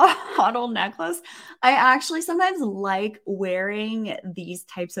also a HODL necklace. I actually sometimes like wearing these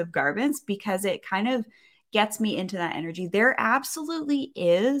types of garments because it kind of gets me into that energy. There absolutely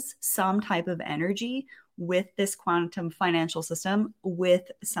is some type of energy with this quantum financial system,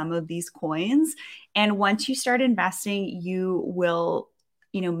 with some of these coins. And once you start investing, you will,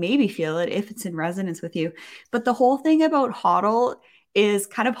 maybe feel it if it's in resonance with you. But the whole thing about HODL is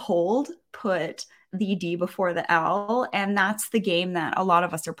kind of put the D before the L. And that's the game that a lot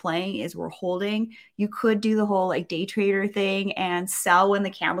of us are playing is we're holding. You could do the whole like day trader thing and sell when the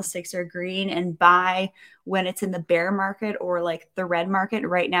candlesticks are green and buy when it's in the bear market or like the red market.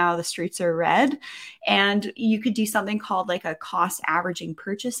 Right now, the streets are red. And you could do something called like a cost averaging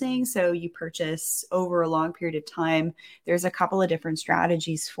purchasing. So you purchase over a long period of time. There's a couple of different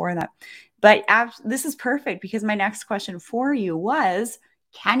strategies for that. But this is perfect because my next question for you was,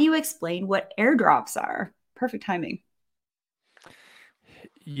 can you explain what airdrops are? Perfect timing.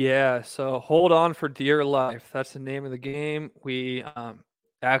 Yeah, so hold on for dear life. That's the name of the game. We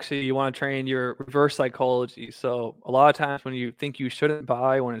actually you want to train your reverse psychology. So a lot of times when you think you shouldn't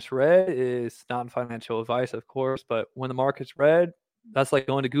buy when it's red is non-financial advice, of course, but when the market's red, that's like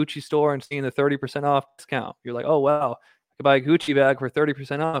going to Gucci store and seeing the 30% off discount. You're like, "Oh wow, I could buy a Gucci bag for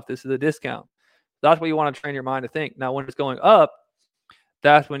 30% off. This is a discount." That's what you want to train your mind to think. Now when it's going up,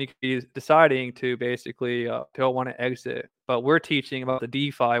 that's when you could be deciding to basically don't want to exit. But we're teaching about the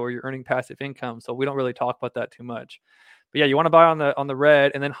DeFi where you're earning passive income, so we don't really talk about that too much. But yeah, you want to buy on the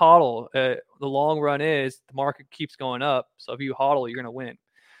red and then hodl. The long run is the market keeps going up, so if you hodl, you're going to win.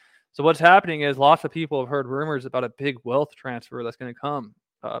 So what's happening is lots of people have heard rumors about a big wealth transfer that's going to come.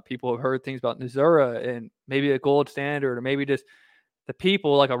 People have heard things about Missouri and maybe a gold standard, or maybe just the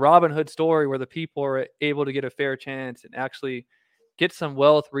people like a Robin Hood story where the people are able to get a fair chance and actually get some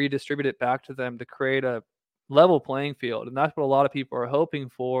wealth redistributed back to them to create a level playing field. And that's what a lot of people are hoping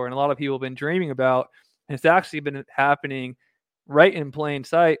for. And a lot of people have been dreaming about. And it's actually been happening right in plain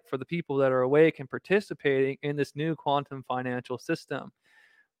sight for the people that are awake and participating in this new quantum financial system.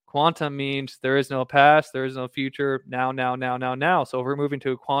 Quantum means there is no past, there is no future, now, now, now, now, now. So if we're moving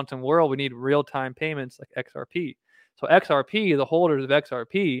to a quantum world, we need real-time payments like XRP. So XRP, the holders of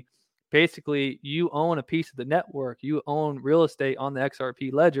XRP, basically you own a piece of the network. You own real estate on the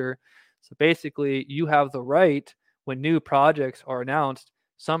XRP ledger. So basically you have the right when new projects are announced.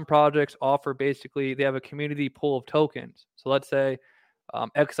 Some projects offer basically, they have a community pool of tokens. So let's say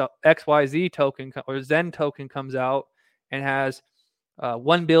XYZ token or Zen token comes out and has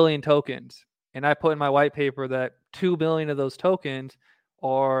 1 billion tokens. And I put in my white paper that 2 billion of those tokens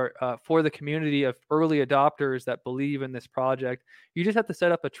are for the community of early adopters that believe in this project. You just have to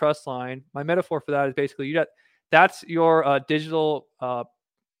set up a trust line. My metaphor for that is basically that's your digital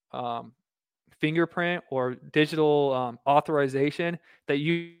fingerprint or digital authorization that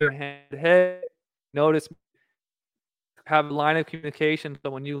you notice have a line of communication. So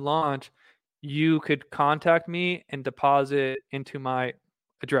when you launch, you could contact me and deposit into my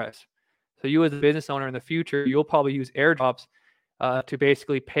address. So you as a business owner in the future, you'll probably use airdrops to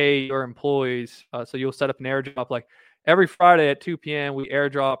basically pay your employees. So you'll set up an airdrop like every Friday at 2 p.m. we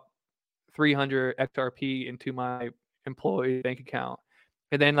airdrop 300 XRP into my employee bank account.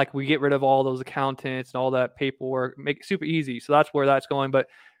 And then like we get rid of all those accountants and all that paperwork, make it super easy. So that's where that's going. But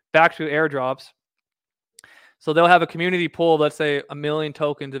back to airdrops. So they'll have a community pool, let's say 1 million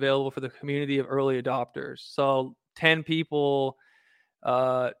tokens available for the community of early adopters. So 10 people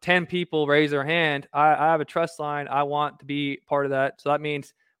raise their hand. I have a trust line. I want to be part of that. So that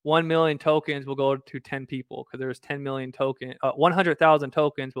means 1 million tokens will go to 10 people because there's 10 million 100,000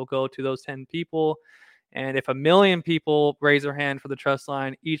 tokens will go to those 10 people. And if 1 million people raise their hand for the trust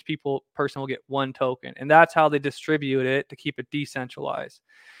line, each person will get 1 token. And that's how they distribute it to keep it decentralized.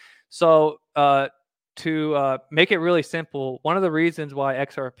 So to make it really simple, one of the reasons why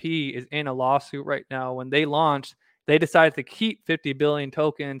XRP is in a lawsuit right now, when they launched, they decided to keep 50 billion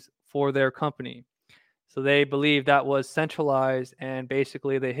tokens for their company. So they believe that was centralized, and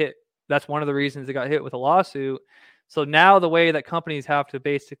basically that's one of the reasons they got hit with a lawsuit. So now the way that companies have to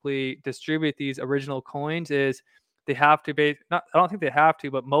basically distribute these original coins is they have to I don't think they have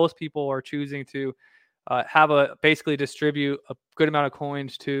to, but most people are choosing to basically distribute a good amount of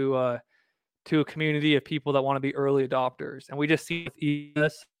coins to a community of people that want to be early adopters. And we just see with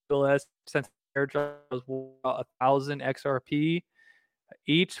ES since airdrop was 1,000 XRP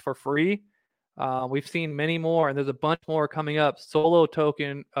each for free. We've seen many more, and there's a bunch more coming up. Solo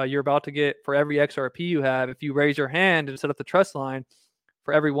token you're about to get for every XRP you have. If you raise your hand and set up the trust line,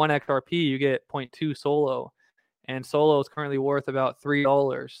 for every 1 XRP you get 0.2 Solo, and Solo is currently worth about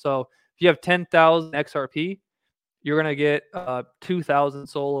 $3. So if you have 10,000 XRP, you're gonna get 2,000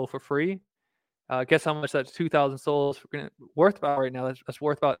 Solo for free. Guess how much that 2,000 Solos worth about right now? That's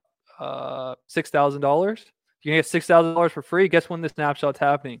worth about $6,000. You can get $6,000 for free. Guess when this snapshot's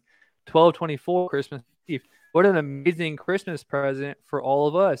happening? 12/24, Christmas Eve. What an amazing Christmas present for all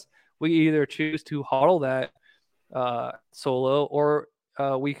of us. We either choose to hodl that Solo, or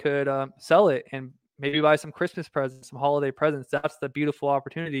we could sell it and maybe buy some Christmas presents, some holiday presents. That's the beautiful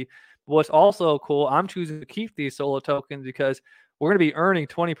opportunity. But what's also cool, I'm choosing to keep these Solo tokens because we're going to be earning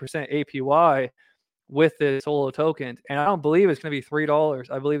 20% APY with the Solo tokens. And I don't believe it's going to be $3.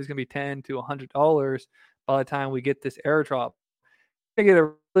 I believe it's going to be $10 to $100 by the time we get this airdrop. We're going to get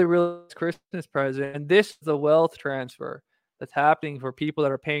a really, really Christmas present. And this is the wealth transfer that's happening for people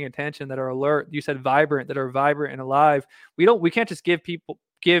that are paying attention, that are alert. You said vibrant, that are vibrant and alive. We can't just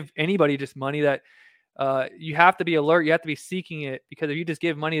give anybody just money. That you have to be alert. You have to be seeking it, because if you just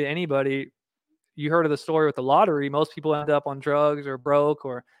give money to anybody, you heard of the story with the lottery. Most people end up on drugs or broke,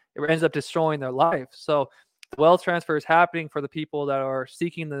 or it ends up destroying their life. So wealth transfer is happening for the people that are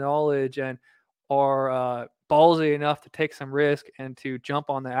seeking the knowledge and are ballsy enough to take some risk and to jump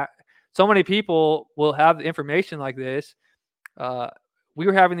on that. So many people will have the information like this. We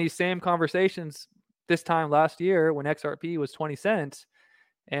were having these same conversations this time last year when XRP was 20 cents.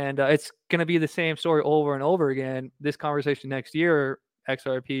 And it's going to be the same story over and over again. This conversation next year,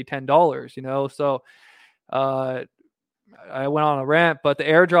 XRP $10, So I went on a rant, but the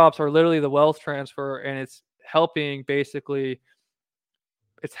airdrops are literally the wealth transfer, and it's helping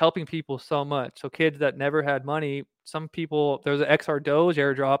people so much. So kids that never had money, some people, there's an XR Doge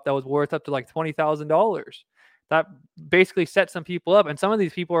airdrop that was worth up to like $20,000. That basically set some people up. And some of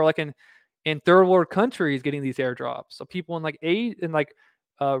these people are like in third world countries getting these airdrops. So people in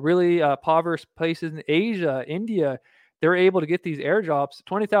really impoverished places in Asia, India, they're able to get these airdrops,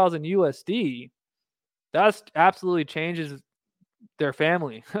 20,000 USD. That absolutely changes their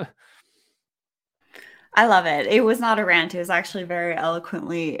family. I love it. It was not a rant. It was actually very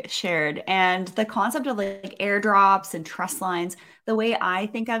eloquently shared. And the concept of like airdrops and trust lines, the way I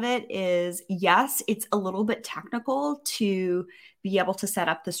think of it is, yes, it's a little bit technical to be able to set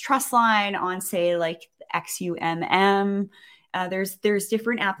up this trust line on, say, like XUMM. There's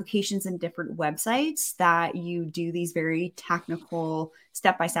different applications and different websites that you do these very technical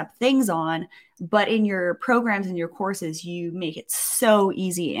step-by-step things on, but in your programs and your courses, you make it so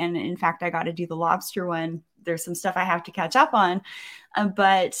easy. And in fact, I got to do the lobster one. There's some stuff I have to catch up on.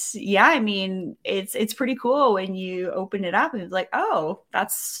 But yeah, I mean, it's pretty cool when you open it up and it's like, oh,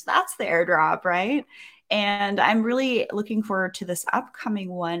 that's the airdrop, right? And I'm really looking forward to this upcoming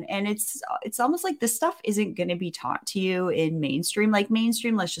one. And it's almost like this stuff isn't going to be taught to you in mainstream. Like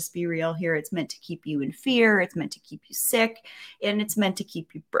mainstream, let's just be real here. It's meant to keep you in fear. It's meant to keep you sick, and it's meant to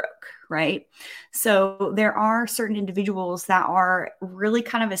keep you broke, right? So there are certain individuals that are really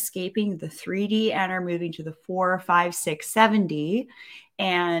kind of escaping the 3D and are moving to the 4, 5, 6, 7D.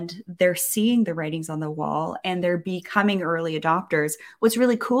 And they're seeing the writings on the wall and they're becoming early adopters. What's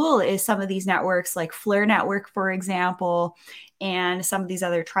really cool is some of these networks like Flare Network, for example, and some of these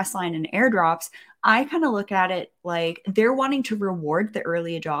other trust line and airdrops, I kind of look at it like they're wanting to reward the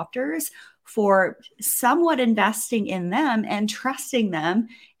early adopters for somewhat investing in them and trusting them.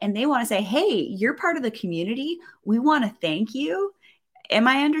 And they want to say, hey, you're part of the community. We want to thank you. Am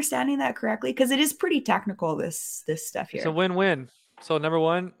I understanding that correctly? Because it is pretty technical, this stuff It's a here. win-win. So number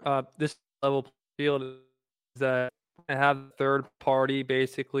one, this level field is that have third party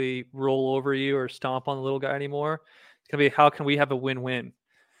basically roll over you or stomp on the little guy anymore. It's gonna be how can we have a win-win?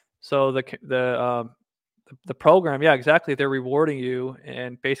 So the program, yeah, exactly. They're rewarding you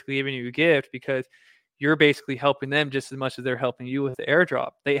and basically giving you a gift because you're basically helping them just as much as they're helping you with the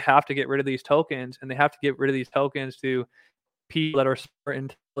airdrop. They have to get rid of these tokens, and they have to get rid of these tokens to people that are smart,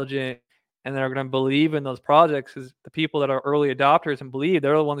 intelligent, and that are going to believe in those projects. Is the people that are early adopters and believe,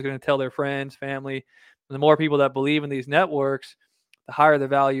 they're the ones going to tell their friends, family. And the more people that believe in these networks, the higher the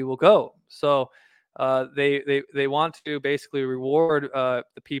value will go. So they want to basically reward the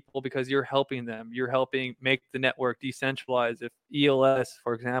people because you're helping them. You're helping make the network decentralized. If ELS,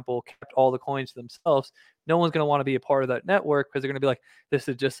 for example, kept all the coins to themselves, no one's going to want to be a part of that network because they're going to be like, this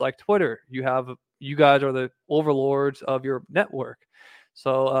is just like Twitter. You guys are the overlords of your network.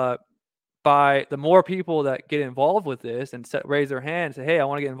 So by the more people that get involved with this and raise their hand and say, hey, I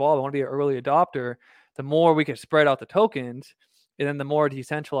want to get involved, I want to be an early adopter, the more we can spread out the tokens. And then the more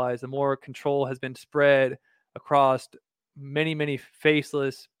decentralized, the more control has been spread across many, many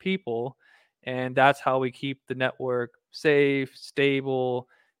faceless people. And that's how we keep the network safe, stable,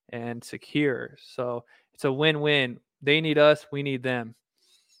 and secure. So it's a win-win. They need us, we need them.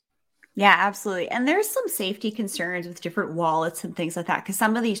 Yeah, absolutely. And there's some safety concerns with different wallets and things like that. Because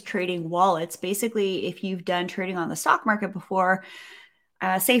some of these trading wallets, basically, if you've done trading on the stock market before,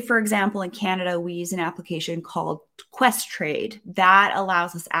 say, for example, in Canada, we use an application called Quest Trade that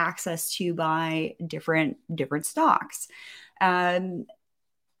allows us access to buy different stocks. Um,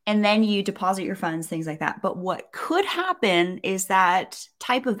 and then you deposit your funds, things like that. But what could happen is that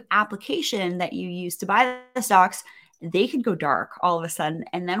type of application that you use to buy the stocks, they could go dark all of a sudden.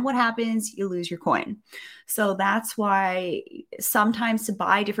 And then what happens? You lose your coin. So that's why sometimes to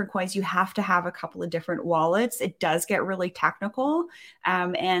buy different coins, you have to have a couple of different wallets. It does get really technical.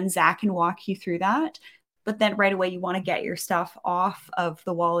 And Zack can walk you through that. But then right away, you want to get your stuff off of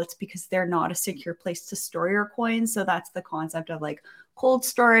the wallets because they're not a secure place to store your coins. So that's the concept of like cold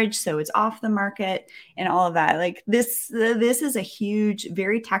storage, so it's off the market and all of that. Like this is a huge,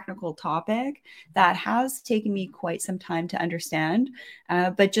 very technical topic that has taken me quite some time to understand.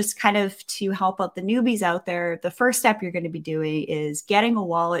 But just kind of to help out the newbies out there, the first step you're going to be doing is getting a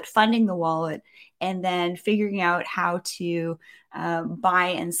wallet, funding the wallet, and then figuring out how to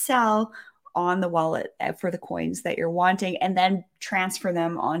buy and sell on the wallet for the coins that you're wanting, and then transfer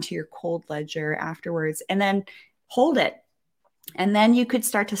them onto your cold ledger afterwards, and then hold it. And then you could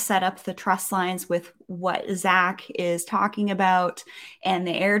start to set up the trust lines with what Zack is talking about and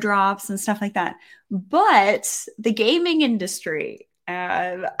the airdrops and stuff like that. But the gaming industry,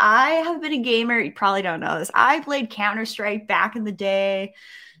 I have been a gamer. You probably don't know this. I played Counter-Strike back in the day,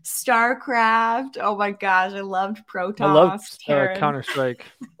 StarCraft. Oh my gosh, I loved I love Protoss, Terran. Counter Strike.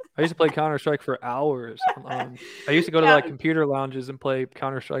 I used to play Counter Strike for hours. I used to go to Yeah, like computer lounges and play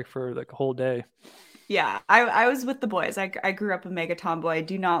Counter Strike for like a whole day. yeah, I was with the boys. I grew up a mega tomboy.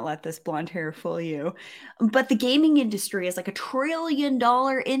 Do not let this blonde hair fool you. But the gaming industry is like $1 trillion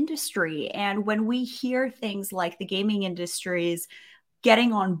industry. And when we hear things like the gaming industries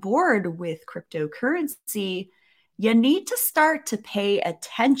getting on board with cryptocurrency, you need to start to pay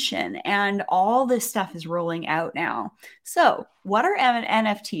attention. And all this stuff is rolling out now. So, what are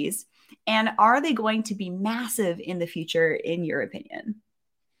NFTs? And are they going to be massive in the future, in your opinion?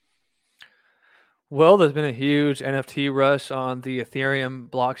 Well, there's been a huge NFT rush on the Ethereum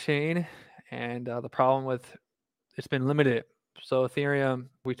blockchain, and the problem with it's been limited. So Ethereum,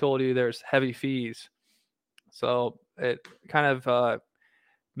 we told you there's heavy fees, so it kind of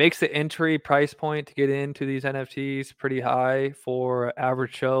makes the entry price point to get into these NFTs pretty high for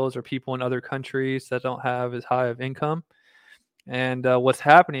average shows or people in other countries that don't have as high of income. And what's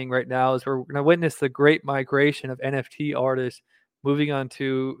happening right now is we're going to witness the great migration of NFT artists moving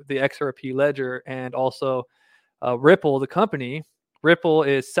onto the XRP ledger, and also Ripple, the company. Ripple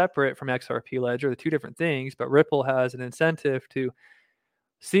is separate from XRP ledger, the two different things, but Ripple has an incentive to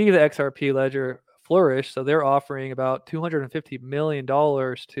see the XRP ledger flourish. So they're offering about $250 million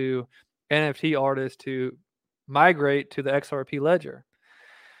to NFT artists to migrate to the XRP ledger.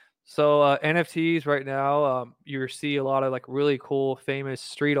 So NFTs right now, you see a lot of like really cool, famous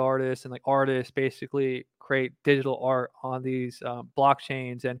street artists and like artists basically create digital art on these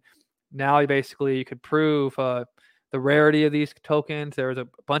blockchains, and now you could prove the rarity of these tokens. There's a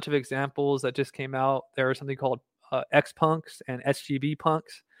bunch of examples that just came out. There is something called X punks and SGB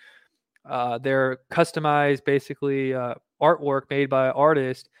punks. They're customized, basically artwork made by an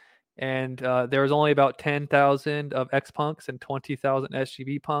artist, and there was only about 10,000 of X punks and 20,000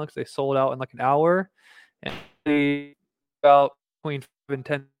 SGV punks. They sold out in like an hour, and about between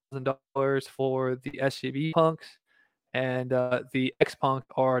 $5,000 and $10,000 for the SGV punks, and the X punk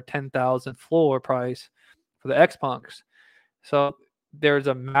are 10,000 floor price for the X punks. So there's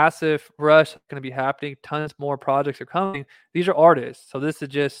a massive rush going to be happening. Tons more projects are coming. These are artists, so this is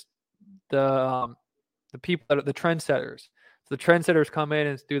just the people that are the trendsetters. So the trendsetters come in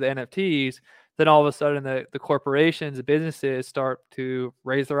and do the NFTs. Then all of a sudden, the corporations, the businesses start to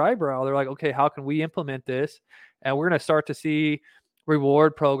raise their eyebrow. They're like, okay, how can we implement this? And we're going to start to see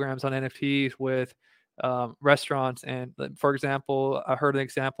reward programs on NFTs with restaurants. And for example, I heard an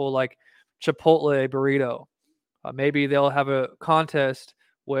example like Chipotle burrito. Maybe they'll have a contest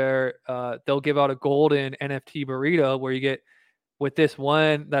where they'll give out a golden NFT burrito where you get with this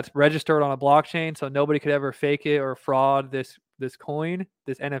one that's registered on a blockchain, so nobody could ever fake it or fraud this coin,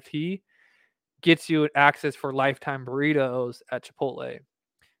 this NFT, gets you access for lifetime burritos at Chipotle.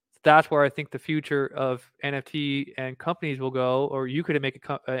 That's where I think the future of NFT and companies will go. Or you could make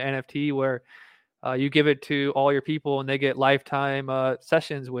an NFT where you give it to all your people and they get lifetime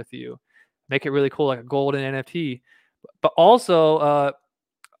sessions with you. Make it really cool, like a golden NFT. But also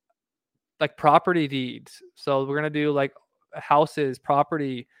like property deeds. So we're going to do like houses,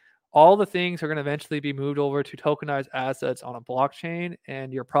 property, all the things are going to eventually be moved over to tokenized assets on a blockchain,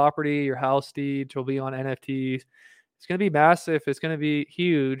 and your property, your house deeds will be on NFTs. It's going to be massive. It's going to be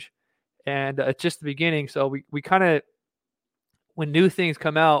huge, and it's just the beginning. So we kind of, when new things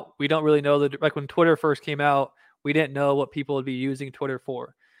come out, we don't really know that. Like when Twitter first came out, we didn't know what people would be using Twitter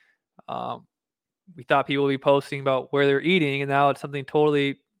for. We thought people would be posting about where they're eating, and now it's something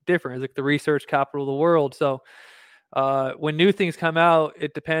totally different. It's like the research capital of the world. So when new things come out,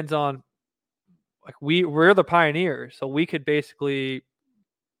 it depends on, like, we're the pioneers, so we could basically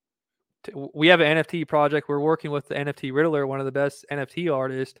we have an NFT project. We're working with the NFT Riddler, one of the best NFT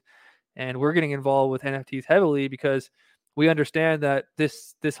artists, and we're getting involved with NFTs heavily because we understand that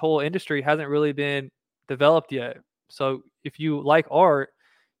this whole industry hasn't really been developed yet. So if you like art,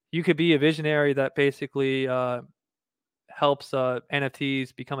 you could be a visionary that basically helps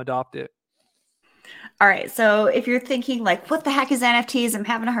NFTs become adopted. All right. So if you're thinking like, what the heck is NFTs? I'm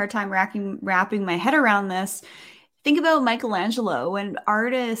having a hard time wrapping my head around this. Think about Michelangelo and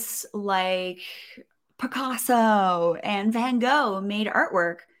artists like Picasso and Van Gogh made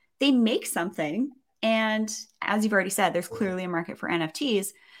artwork. They make something. And as you've already said, there's clearly a market for NFTs.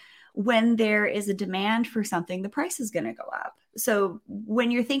 When there is a demand for something, the price is going to go up. So when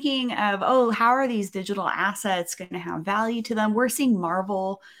you're thinking of, oh, how are these digital assets going to have value to them? We're seeing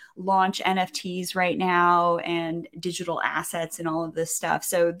Marvel launch NFTs right now and digital assets and all of this stuff.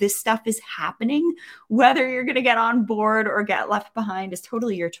 So this stuff is happening. Whether you're going to get on board or get left behind is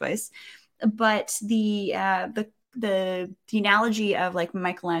totally your choice. But the analogy of like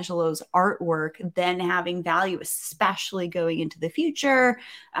Michelangelo's artwork then having value, especially going into the future.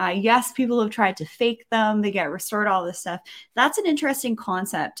 Yes, people have tried to fake them. They get restored, all this stuff. That's an interesting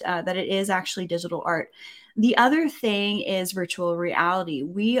concept that it is actually digital art. The other thing is virtual reality.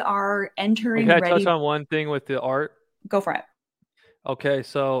 We are entering Okay, I ready. touch on one thing with the art. Go for it. Okay,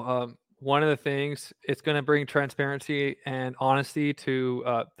 so one of the things, it's going to bring transparency and honesty to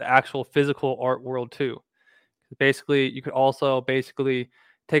the actual physical art world too. Basically, you could also basically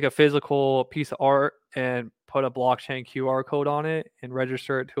take a physical piece of art and put a blockchain QR code on it and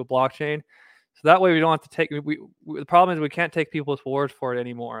register it to a blockchain. So that way we don't have to take. The problem is we can't take people's word for it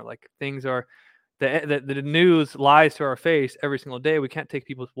anymore. Like things are, the news lies to our face every single day. We can't take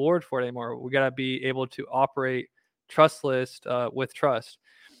people's word for it anymore. We got to be able to operate trustless with trust.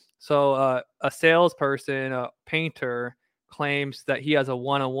 So a salesperson, a painter, claims that he has a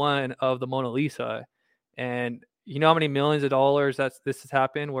one-on-one of the Mona Lisa, and you know how many millions of dollars this has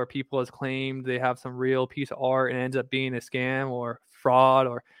happened where people has claimed they have some real piece of art and it ends up being a scam or fraud,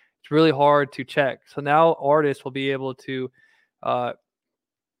 or it's really hard to check. So now artists will be able to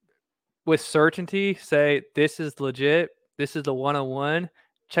with certainty say this is legit, this is the one-on-one,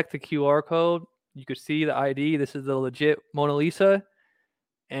 check the QR code, you could see the ID, this is the legit Mona Lisa.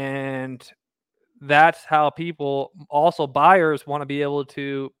 And that's how people, also buyers, want to be able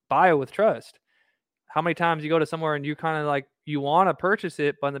to buy with trust. How many times you go to somewhere and you kind of like, you want to purchase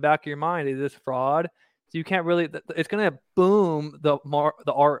it, but in the back of your mind, is this fraud? So you can't really, it's going to boom the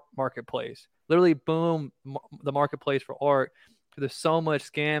art marketplace, literally boom the marketplace for art. There's so much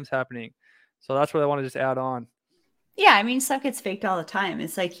scams happening. So that's what I want to just add on. Yeah, I mean, stuff gets faked all the time.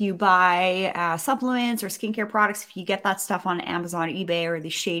 It's like you buy supplements or skincare products. If you get that stuff on Amazon, eBay, or the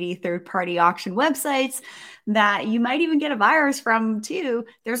shady third-party auction websites that you might even get a virus from too,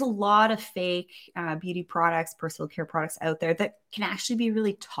 there's a lot of fake beauty products, personal care products out there that can actually be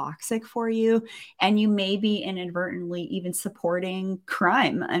really toxic for you. And you may be inadvertently even supporting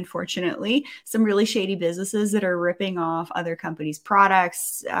crime, unfortunately. Some really shady businesses that are ripping off other companies'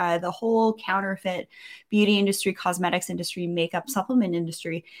 products, the whole counterfeit beauty industry, cosmetics industry, makeup supplement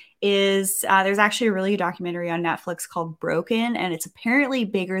industry is there's actually a really good documentary on Netflix called Broken, and it's apparently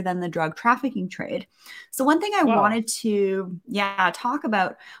bigger than the drug trafficking trade. So one thing I Wow. wanted to talk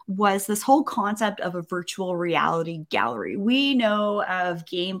about was this whole concept of a virtual reality gallery. We know of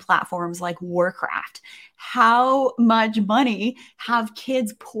game platforms like Warcraft. How much money have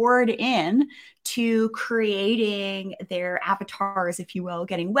kids poured in to creating their avatars, if you will,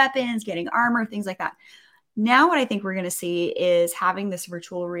 getting weapons, getting armor, things like that? Now, what I think we're going to see is having this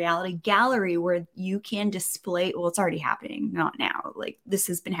virtual reality gallery where you can display, well, it's already happening, not now. Like this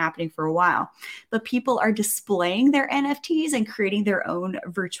has been happening for a while, but people are displaying their NFTs and creating their own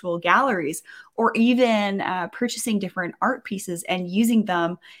virtual galleries, or even purchasing different art pieces and using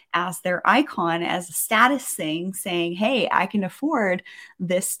them as their icon, as a status thing, saying, hey, I can afford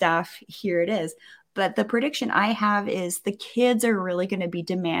this stuff. Here it is. But the prediction I have is the kids are really going to be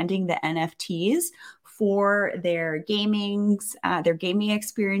demanding the NFTs for their gaming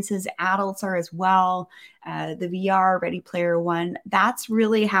experiences. Adults are as well. The VR, Ready Player One. That's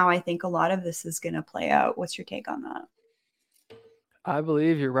really how I think a lot of this is going to play out. What's your take on that? I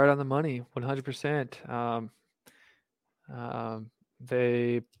believe you're right on the money, 100%.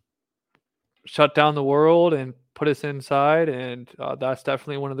 They shut down the world and put us inside, and that's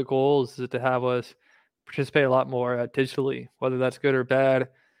definitely one of the goals is to have us participate a lot more digitally, whether that's good or bad.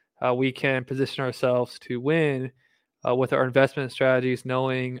 We can position ourselves to win with our investment strategies,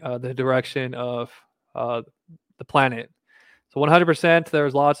 knowing the direction of uh, the planet. So 100%,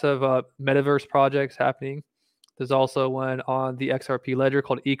 there's lots of metaverse projects happening. There's also one on the XRP ledger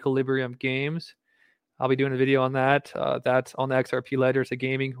called Equilibrium Games. I'll be doing a video on that. That's on the XRP ledger. It's a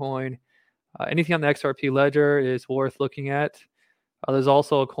gaming coin. Anything on the XRP ledger is worth looking at. There's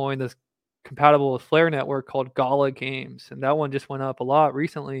also a coin that's compatible with Flare Network called Gala Games, and that one just went up a lot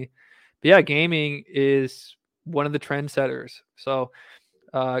recently. But yeah, gaming is one of the trendsetters. So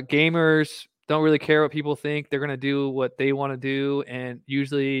gamers don't really care what people think. They're going to do what they want to do, and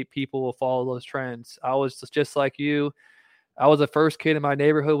usually people will follow those trends. I was just like you. I was the first kid in my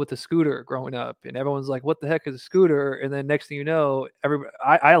neighborhood with a scooter growing up, and everyone's like, "What the heck is a scooter?" And then next thing you know,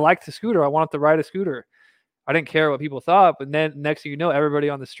 I liked the scooter. I wanted to ride a scooter. I didn't care what people thought, but then next thing you know, everybody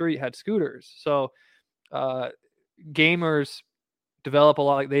on the street had scooters. So uh, gamers develop a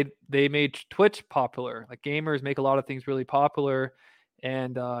lot. Like they made Twitch popular. Like gamers make a lot of things really popular,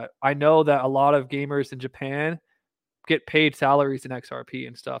 and I know that a lot of gamers in Japan get paid salaries in XRP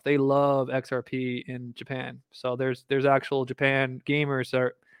and stuff. They love XRP in Japan. So there's actual Japan gamers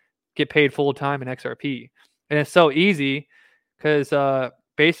that get paid full time in XRP, and it's so easy because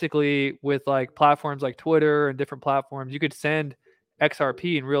basically with like platforms like Twitter and different platforms, you could send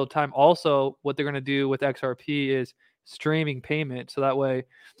XRP in real time. Also, what they're going to do with XRP is streaming payment. So that way,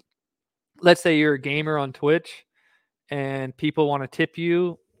 let's say you're a gamer on Twitch and people want to tip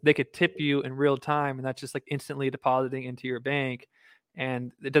you, they could tip you in real time, and that's just like instantly depositing into your bank,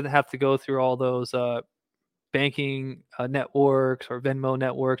 and it doesn't have to go through all those banking networks or Venmo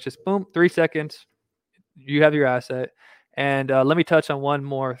networks. Just boom, 3 seconds, you have your asset. And let me touch on one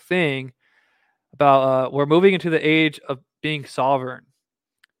more thing about we're moving into the age of being sovereign.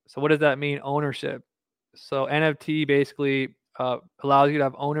 So what does that mean? Ownership. So NFT basically allows you to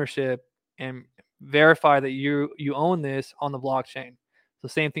have ownership and verify that you own this on the blockchain. So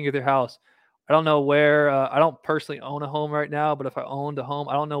same thing with your house. I don't know where. I don't personally own a home right now, but if I owned a home,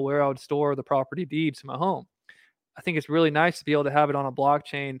 I don't know where I would store the property deeds to my home. I think it's really nice to be able to have it on a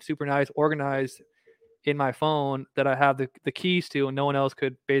blockchain, super nice, organized in my phone that I have the keys to, and no one else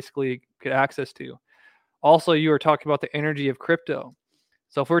could basically get access to. Also, you were talking about the energy of crypto.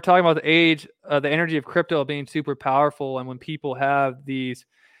 So if we're talking about the energy of crypto being super powerful, and when people have these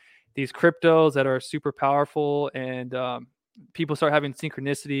cryptos that are super powerful, and people start having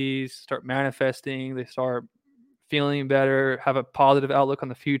synchronicities, start manifesting, they start feeling better, have a positive outlook on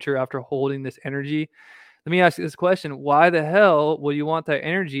the future after holding this energy. Let me ask you this question. Why the hell would you want that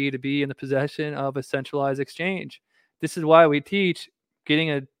energy to be in the possession of a centralized exchange? This is why we teach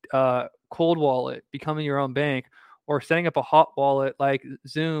getting a cold wallet, becoming your own bank, or setting up a hot wallet like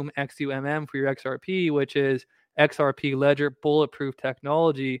Zoom XUMM for your XRP, which is XRP Ledger bulletproof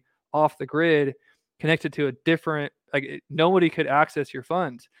technology off the grid. connected to a different, like nobody could access your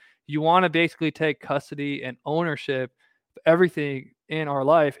funds. You want to basically take custody and ownership of everything in our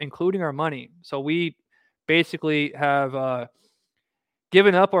life, including our money. So we basically have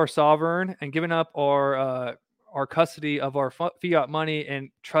given up our sovereign and given up our custody of our fiat money and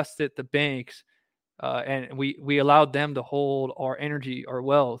trusted the banks, and we allowed them to hold our energy, our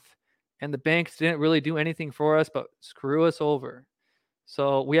wealth, and the banks didn't really do anything for us but screw us over.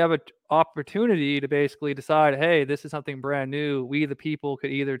 So we have an opportunity to basically decide, hey, this is something brand new. We, the people,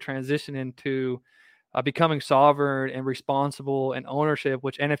 could either transition into becoming sovereign and responsible and ownership,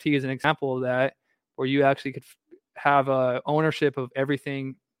 which NFT is an example of that, where you actually could have ownership of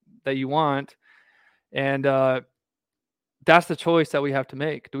everything that you want. And that's the choice that we have to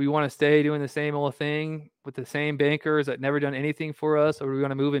make. Do we want to stay doing the same old thing with the same bankers that never done anything for us, or do we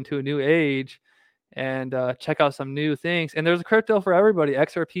want to move into a new age and check out some new things? And there's a crypto for everybody.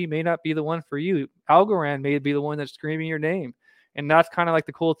 XRP may not be the one for you. Algorand may be the one that's screaming your name. And that's kind of like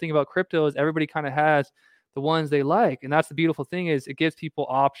the cool thing about crypto is everybody kind of has the ones they like. And that's the beautiful thing is it gives people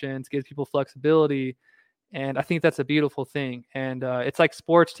options, gives people flexibility. And I think that's a beautiful thing. And it's like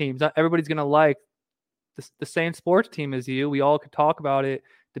sports teams. Not everybody's going to like the same sports team as you. We all could talk about it,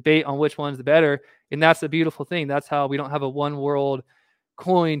 debate on which one's the better. And that's the beautiful thing. That's how we don't have a one world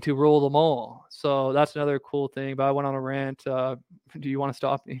coin to rule them all. So that's another cool thing. But I went on a rant. Do you want to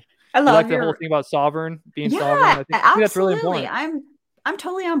stop me? I You like love the whole your thing about being sovereign? Yeah, I think that's really absolutely. important. I'm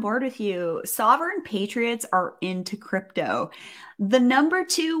totally on board with you. Sovereign patriots are into crypto. The number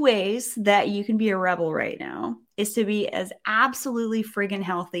two ways that you can be a rebel right now is to be as absolutely friggin'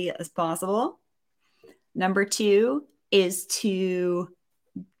 healthy as possible. Number two is to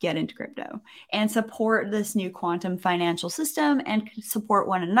get into crypto and support this new quantum financial system and support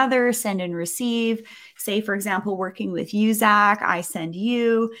one another, send and receive. Say, for example, working with you, Zack, I send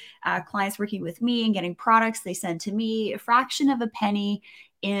you, clients working with me and getting products, they send to me a fraction of a penny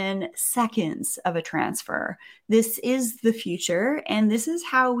in seconds of a transfer. This is the future, and this is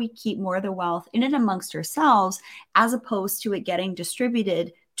how we keep more of the wealth in and amongst ourselves, as opposed to it getting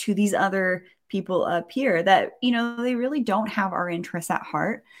distributed to these other people up here that, you know, they really don't have our interests at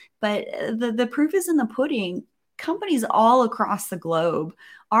heart. But the proof is in the pudding. Companies all across the globe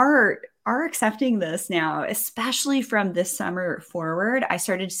are accepting this now, especially from this summer forward. I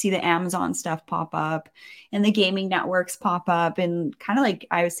started to see the Amazon stuff pop up and the gaming networks pop up in kind of like,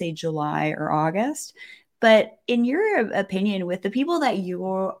 I would say, July or August. But in your opinion, with the people that you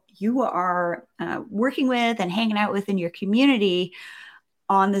are working with and hanging out with in your community,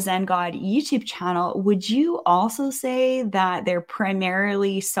 on the Zen God YouTube channel, would you also say that they're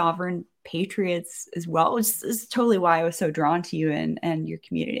primarily sovereign patriots as well? Which is totally why I was so drawn to you and your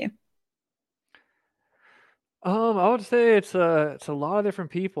community. I would say it's a lot of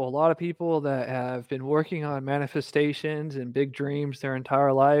different people. A lot of people that have been working on manifestations and big dreams their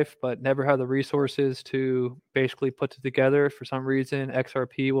entire life, but never had the resources to basically put it together. For some reason,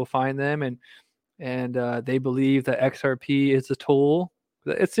 XRP will find them, and they believe that XRP is a tool.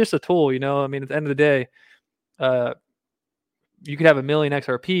 It's just a tool, you know. I mean, at the end of the day, uh, you could have a million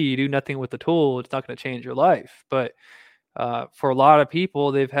XRP, you do nothing with the tool, it's not going to change your life. But for a lot of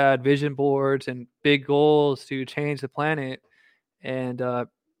people, they've had vision boards and big goals to change the planet, and they're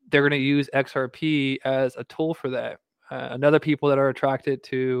going to use XRP as a tool for that. Another people that are attracted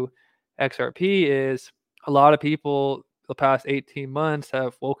to XRP is a lot of people the past 18 months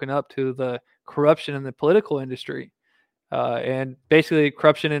have woken up to the corruption in the political industry, and basically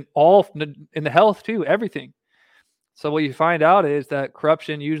corruption in the health too, everything. So what you find out is that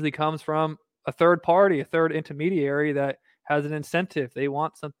corruption usually comes from a third party, a third intermediary that has an incentive. They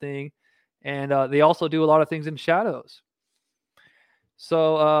want something, and they also do a lot of things in shadows.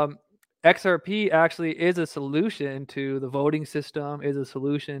 So XRP actually is a solution to the voting system, is a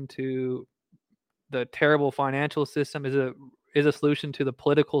solution to the terrible financial system, is a solution to the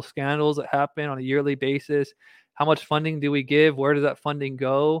political scandals that happen on a yearly basis. How much funding do we give? Where does that funding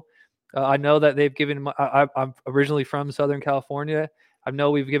go? I know that they've given. I'm originally from Southern California. I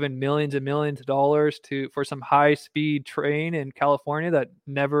know we've given millions and millions of dollars for some high speed train in California that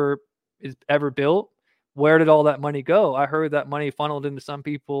never is ever built. Where did all that money go? I heard that money funneled into some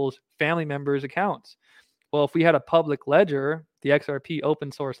people's family members' accounts. Well, if we had a public ledger, the XRP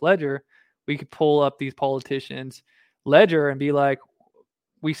open source ledger, we could pull up these politicians' ledger and be like,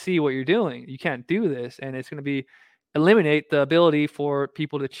 we see what you're doing. You can't do this. And it's going to eliminate the ability for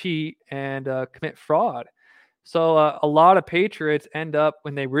people to cheat and commit fraud. So a lot of patriots end up,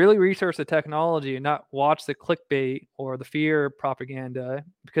 when they really research the technology and not watch the clickbait or the fear propaganda,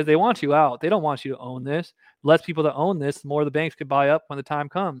 because they want you out. They don't want you to own this. The less people that own this, the more the banks could buy up when the time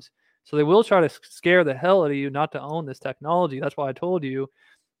comes. So they will try to scare the hell out of you not to own this technology. That's why I told you,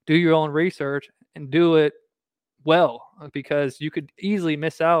 do your own research and do it well, because you could easily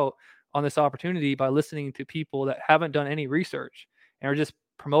miss out on this opportunity by listening to people that haven't done any research and are just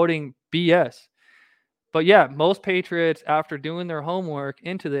promoting BS. But yeah, most patriots, after doing their homework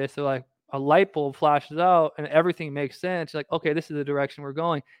into this, they're like, a light bulb flashes out and everything makes sense. Like, okay, this is the direction we're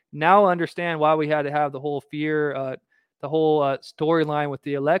going. Now I understand why we had to have the whole storyline with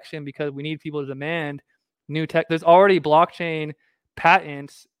the election, because we need people to demand new tech. There's already blockchain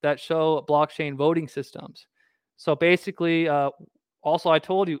patents that show blockchain voting systems. So basically, also I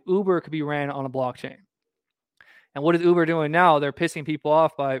told you Uber could be ran on a blockchain. And what is Uber doing now? They're pissing people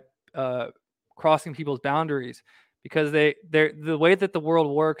off by crossing people's boundaries, because the way that the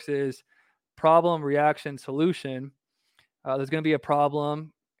world works is problem, reaction, solution. There's going to be a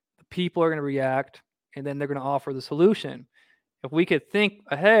problem, the people are going to react, and then they're going to offer the solution. If we could think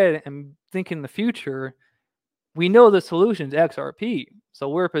ahead and think in the future, we know the solution is XRP. So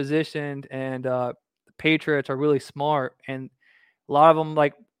we're positioned, and the patriots are really smart, and a lot of them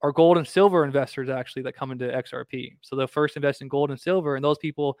are gold and silver investors actually that come into XRP. So they'll first invest in gold and silver, and those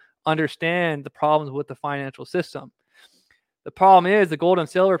people understand the problems with the financial system. The problem is the gold and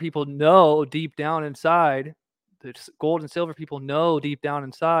silver people know deep down inside, they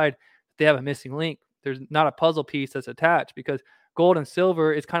have a missing link. There's not a puzzle piece that's attached, because gold and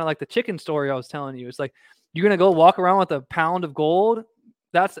silver is kind of like the chicken story I was telling you. It's like, you're going to go walk around with a pound of gold.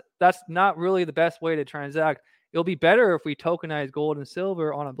 That's not really the best way to transact. It'll be better if we tokenize gold and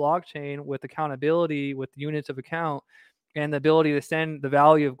silver on a blockchain with accountability, with units of account, and the ability to send the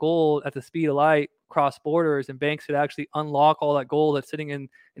value of gold at the speed of light across borders, and banks could actually unlock all that gold that's sitting in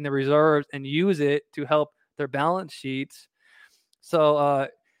the reserves and use it to help their balance sheets. So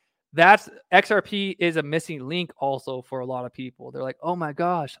that's XRP is a missing link also for a lot of people. They're like, oh my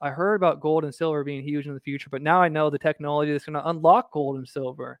gosh, I heard about gold and silver being huge in the future, but now I know the technology that's going to unlock gold and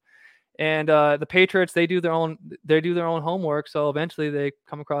silver. And the Patriots, they do their own homework, so eventually they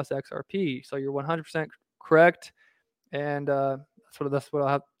come across XRP. So you're 100% correct, and that's what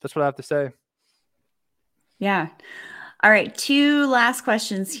I have to say. Yeah. All right. 2 last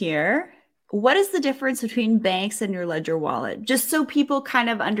questions here. What is the difference between banks and your Ledger wallet? Just so people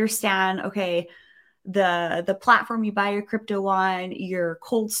kind of understand, okay, the platform you buy your crypto on, your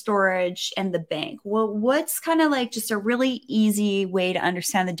cold storage, and the bank. Well, what's kind of like just a really easy way to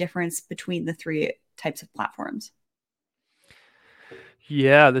understand the difference between the 3 types of platforms?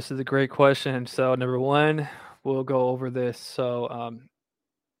 Yeah, this is a great question. So number one, we'll go over this. So I'm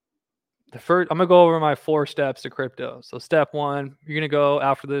gonna go over my 4 steps to crypto. So step 1, you're gonna go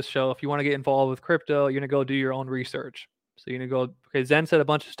after this show. If you want to get involved with crypto, you're gonna go do your own research. So you're gonna go, okay, Zen said a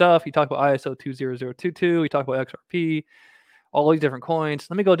bunch of stuff. He talked about ISO 20022. He talked about XRP, all these different coins.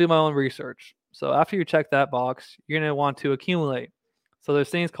 Let me go do my own research. So after you check that box, you're gonna want to accumulate. So there's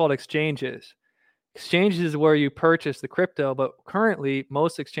things called exchanges. Exchanges is where you purchase the crypto, but currently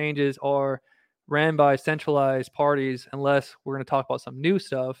most exchanges are ran by centralized parties, unless we're going to talk about some new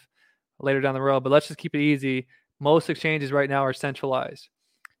stuff later down the road. But let's just keep it easy. Most exchanges right now are centralized,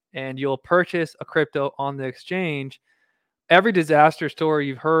 and you'll purchase a crypto on the exchange. Every disaster story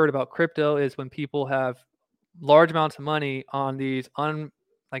you've heard about crypto is when people have large amounts of money on these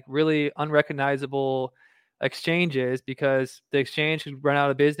really unrecognizable exchanges, because the exchange can run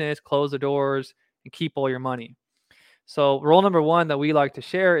out of business, close the doors, and keep all your money. So rule number 1 that we like to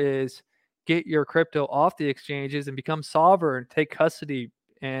share is get your crypto off the exchanges and become sovereign, take custody.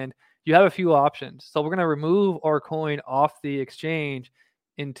 And you have a few options. So we're going to remove our coin off the exchange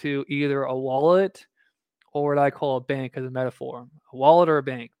into either a wallet, or what I call a bank as a metaphor, a wallet or a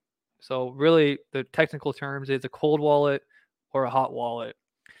bank. So really the technical terms is a cold wallet or a hot wallet.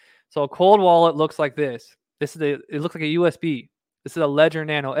 So a cold wallet looks like this. It looks like a USB. This is a Ledger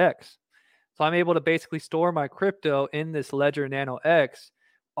Nano X. So I'm able to basically store my crypto in this Ledger Nano X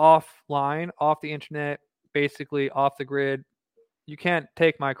offline, off the internet, basically off the grid. You can't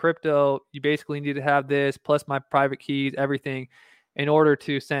take my crypto. You basically need to have this plus my private keys, everything, in order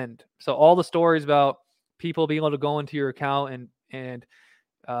to send. So all the stories about people being able to go into your account and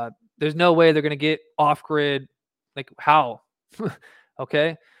there's no way they're going to get off grid. Like how?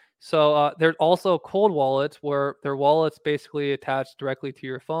 Okay. So there's also cold wallets, where their wallets basically attached directly to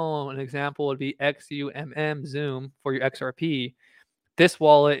your phone. An example would be XUMM Zoom for your XRP. This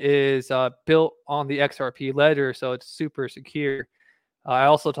wallet is built on the XRP ledger, so it's super secure. I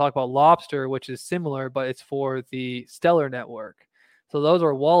also talk about Lobster, which is similar, but it's for the Stellar network. So those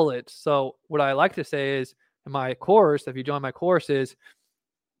are wallets. So what I like to say is, in my course, if you join my course, is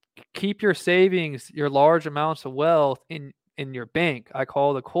keep your savings, your large amounts of wealth in in your bank. I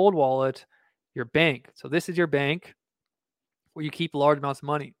call the cold wallet your bank. So this is your bank where you keep large amounts of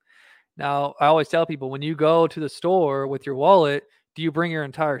money. Now, I always tell people, when you go to the store with your wallet, do you bring your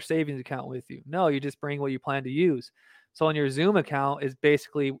entire savings account with you? No, you just bring what you plan to use. So on your Zoom account is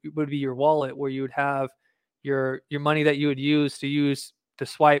basically would be your wallet, where you would have your money that you would use to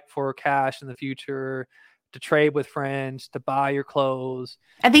swipe for cash in the future, to trade with friends, to buy your clothes.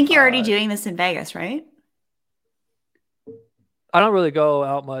 I think you're already Uh, doing this in Vegas, right? I don't really go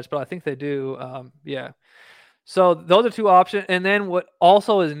out much, but I think they do. Yeah. So those are two options. And then what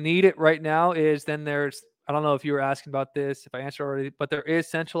also is needed right now is then there's, I don't know if you were asking about this, if I answered already, but there is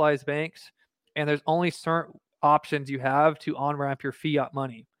centralized banks, and there's only certain options you have to on-ramp your fiat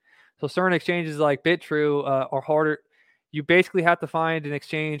money. So certain exchanges like BitTrue are harder. You basically have to find an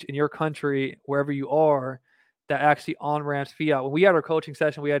exchange in your country, wherever you are, that actually on-ramps fiat. When we had our coaching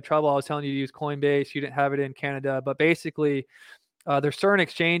session, we had trouble. I was telling you to use Coinbase. You didn't have it in Canada, but basically there's certain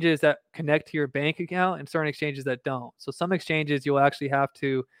exchanges that connect to your bank account and certain exchanges that don't. So some exchanges you'll actually have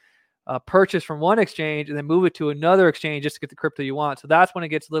to purchase from one exchange and then move it to another exchange just to get the crypto you want. So that's when it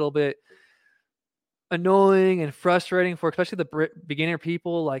gets a little bit annoying and frustrating for especially the beginner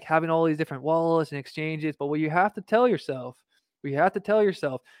people, like having all these different wallets and exchanges. But what you have to tell yourself,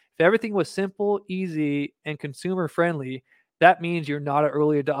 if everything was simple, easy, and consumer friendly, that means you're not an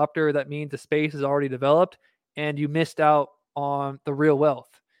early adopter. That means the space is already developed and you missed out on the real wealth.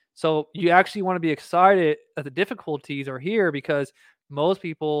 So you actually want to be excited that the difficulties are here, because most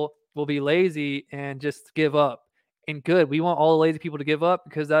people will be lazy and just give up. And good, we want all the lazy people to give up,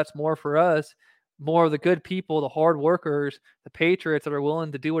 because that's more for us. More of the good people, the hard workers, the patriots that are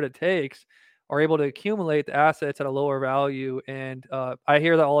willing to do what it takes, are able to accumulate the assets at a lower value. And I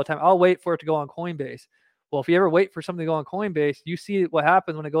hear that all the time. I'll wait for it to go on Coinbase. Well, if you ever wait for something to go on Coinbase, you see what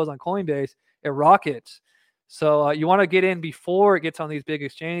happens when it goes on Coinbase. It rockets. So you want to get in before it gets on these big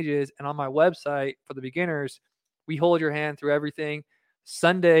exchanges. And on my website for the beginners, we hold your hand through everything.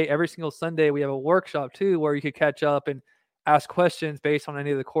 Sunday, every single Sunday, we have a workshop too, where you could catch up and ask questions based on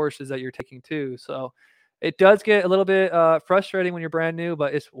any of the courses that you're taking too. So it does get a little bit frustrating when you're brand new,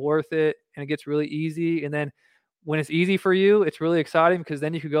 but it's worth it, and it gets really easy. And then when it's easy for you, it's really exciting, because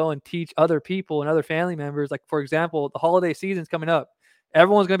then you could go and teach other people and other family members. Like, for example, the holiday season's coming up.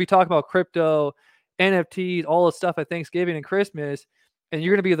 Everyone's going to be talking about crypto, NFTs, all this stuff at Thanksgiving and Christmas. And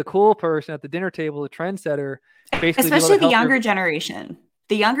you're going to be the cool person at the dinner table, the trendsetter, basically be able Especially to the help younger generation.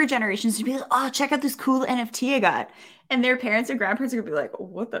 The younger generations would be like, oh, check out this cool NFT I got. And their parents or grandparents are going to be like, oh,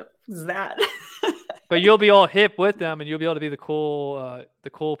 what the is that? But you'll be all hip with them, and you'll be able to be the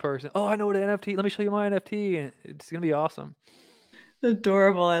cool person. Oh, I know what an NFT. Let me show you my NFT, and it's gonna be awesome.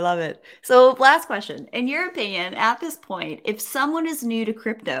 Adorable. I love it. So, last question. In your opinion, at this point, if someone is new to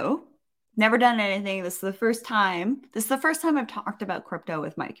crypto, never done anything, this is the first time. This is the first time I've talked about crypto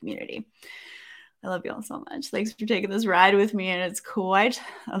with my community. I love you all so much. Thanks for taking this ride with me. And it's quite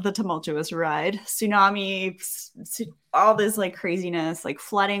the tumultuous ride. Tsunami, all this like craziness, like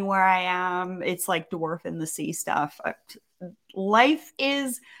flooding where I am. It's like dwarf in the sea stuff. Life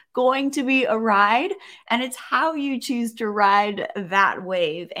is going to be a ride, and it's how you choose to ride that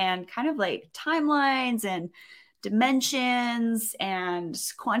wave, and kind of like timelines and dimensions and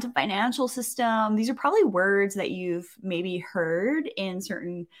quantum financial system. These are probably words that you've maybe heard in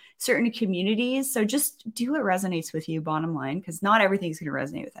certain communities. So just do what resonates with you, bottom line, because not everything's going to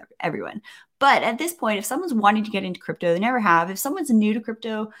resonate with everyone. But at this point, if someone's wanting to get into crypto, they never have. If someone's new to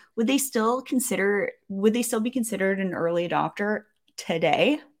crypto, would they still be considered an early adopter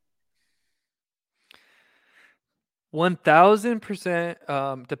today?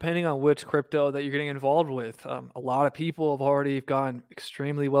 1000%, depending on which crypto that you're getting involved with. A lot of people have already gotten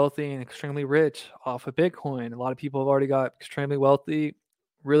extremely wealthy and extremely rich off of Bitcoin. A lot of people have already got extremely wealthy,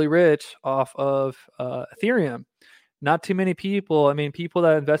 really rich off of Ethereum. Not too many people. I mean, people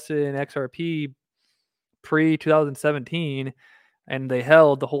that invested in XRP pre 2017 and they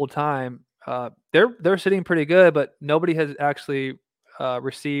held the whole time, they're sitting pretty good, but nobody has actually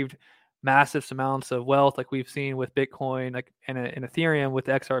received massive amounts of wealth like we've seen with Bitcoin, like in Ethereum with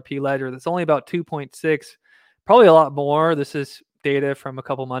the XRP ledger. That's only about 2.6, probably a lot more. This is data from a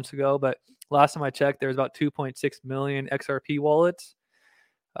couple months ago, but last time I checked, there was about 2.6 million XRP wallets.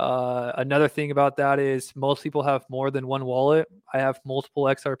 Another thing about that is most people have more than one wallet. I have multiple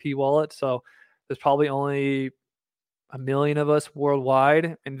XRP wallets, so there's probably only a million of us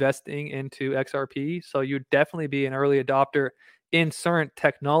worldwide investing into XRP. So you'd definitely be an early adopter in certain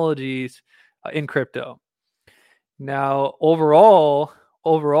technologies in crypto. Now, overall,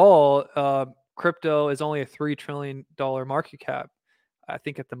 crypto is only a $3 trillion market cap. I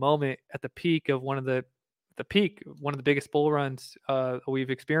think at the moment, at the peak of one of the the peak, one of the biggest bull runs we've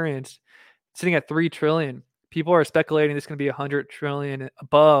experienced, sitting at 3 trillion. People are speculating this is going to be 100 trillion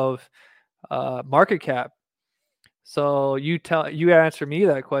above market cap. So you answer me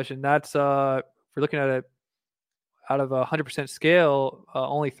that question. That's if we're looking at it out of a 100% scale,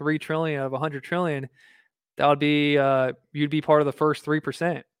 only 3 trillion out of 100 trillion. That would be you'd be part of the first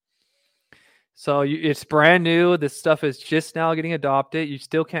 3%. So it's brand new. This stuff is just now getting adopted. You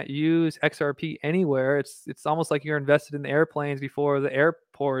still can't use XRP anywhere. It's almost like you're invested in the airplanes before the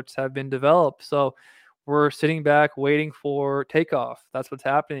airports have been developed. So we're sitting back waiting for takeoff. That's what's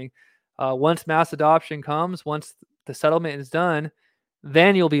happening. Once mass adoption comes, once the settlement is done,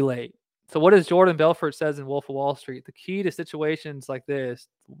 then you'll be late. So what does Jordan Belfort says in Wolf of Wall Street? The key to situations like this,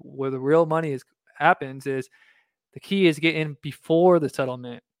 where the real money happens, is the key is getting before the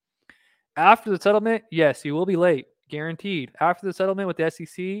settlement. After the settlement, yes, you will be late, guaranteed. After the settlement with the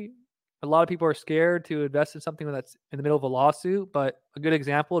SEC, a lot of people are scared to invest in something that's in the middle of a lawsuit, but a good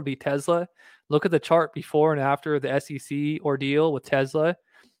example would be Tesla. Look at the chart before and after the SEC ordeal with Tesla.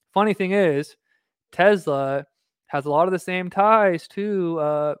 Funny thing is, Tesla has a lot of the same ties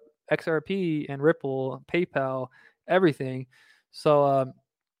to XRP and Ripple, PayPal, everything. So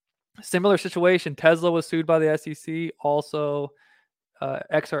similar situation. Tesla was sued by the SEC, also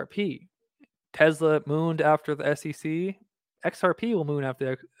XRP. Tesla mooned after the SEC. XRP will moon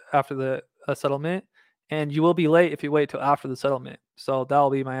after the settlement, and you will be late if you wait till after the settlement. So that'll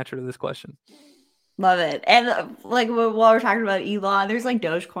be my answer to this question. Love it. And like while we're talking about Elon, there's like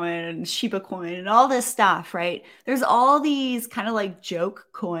Dogecoin and Shiba Coin and all this stuff, right? There's all these kind of like joke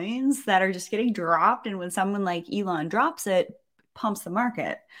coins that are just getting dropped. And when someone like Elon drops it, pumps the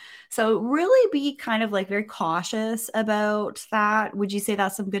market. So really be kind of like very cautious about that. Would you say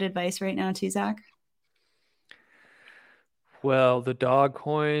that's some good advice right now too, Zack? Well, the dog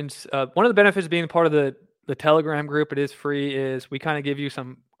coins. One of the benefits of being part of the Telegram group, it is free, is we kind of give you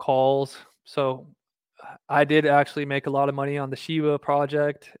some calls. So I did actually make a lot of money on the Shiba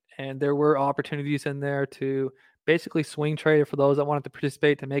project, and there were opportunities in there to basically swing trade for those that wanted to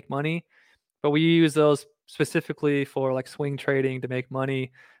participate to make money. But we use those specifically for like swing trading to make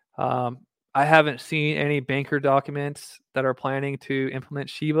money. Um, I haven't seen any banker documents that are planning to implement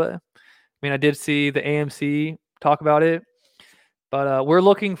Shiba. I mean, I did see the AMC talk about it, but we're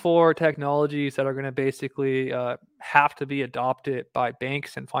looking for technologies that are going to basically have to be adopted by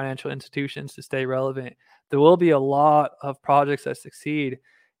banks and financial institutions to stay relevant. There will be a lot of projects that succeed.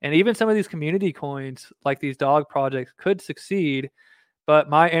 And even some of these community coins, like these dog projects, could succeed. But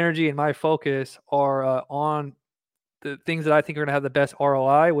my energy and my focus are on the things that I think are going to have the best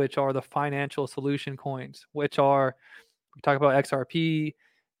ROI, which are the financial solution coins, which are, we talk about XRP.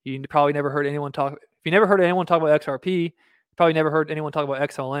 You probably never heard anyone talk. If you never heard anyone talk about XRP, probably never heard anyone talk about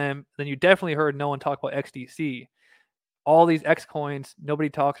XLM, then you definitely heard no one talk about XDC. All these X coins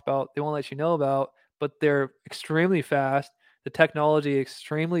nobody talks about, they won't let you know about, but they're extremely fast. The technology is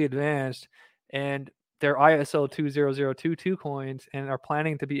extremely advanced, and they're ISO 20022 coins and are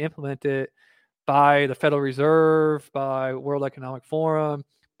planning to be implemented by the Federal Reserve, by World Economic Forum,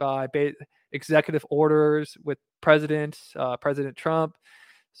 by executive orders with President Trump.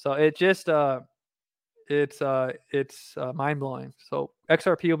 So it just it's mind blowing. So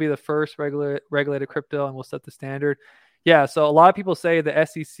XRP will be the first regulated crypto, and will set the standard. Yeah. So a lot of people say the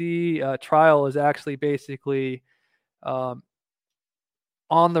SEC trial is actually basically on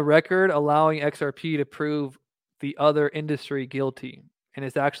the record allowing XRP to prove the other industry guilty, and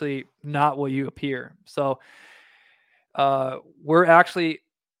it's actually not what you appear. So we're actually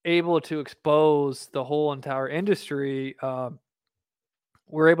able to expose the whole entire industry.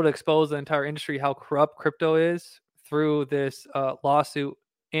 We're able to expose the entire industry how corrupt crypto is through this lawsuit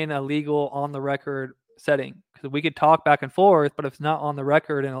in a legal, on the record setting. Because we could talk back and forth, but if it's not on the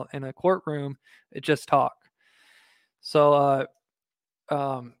record in a courtroom, it's just talk. So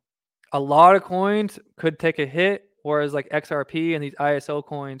a lot of coins could take a hit, whereas like XRP and these ISO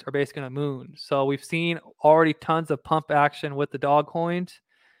coins are basically going to moon. So we've seen already tons of pump action with the dog coins.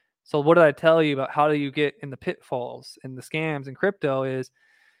 So what did I tell you about how do you get in the pitfalls and the scams in crypto is,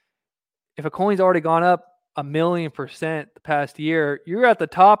 if a coin's already gone up 1,000,000% the past year, you're at the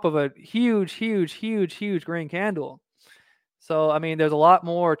top of a huge green candle. So, I mean, there's a lot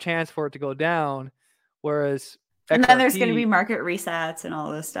more chance for it to go down, whereas And then there's going to be XRP, market resets and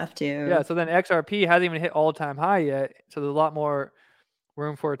all this stuff yeah, too. so then XRP hasn't even hit all-time high yet, so there's a lot more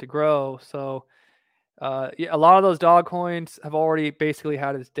room for it to grow. So, yeah, a lot of those dog coins have already basically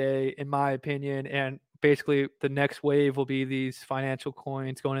had its day, in my opinion, and basically the next wave will be these financial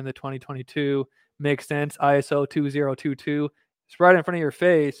coins going into 2022. Makes sense. ISO 2022. It's right in front of your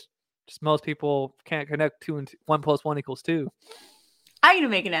face. Just most people can't connect 1 + 1 = 2. I'm going to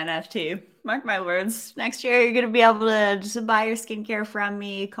make an NFT. Mark my words. Next year, you're going to be able to just buy your skincare from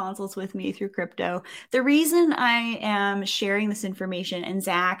me, consults with me through crypto. The reason I am sharing this information and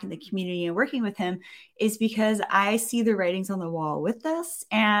Zack and the community and working with him is because I see the writings on the wall with this,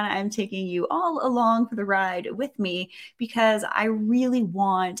 and I'm taking you all along for the ride with me because I really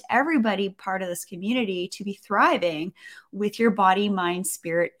want everybody part of this community to be thriving with your body, mind,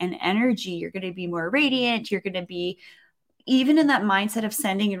 spirit, and energy. You're going to be more radiant. You're going to be even in that mindset of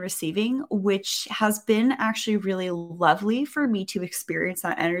sending and receiving, which has been actually really lovely for me to experience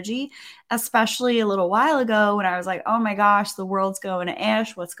that energy, especially a little while ago when I was like, oh my gosh, the world's going to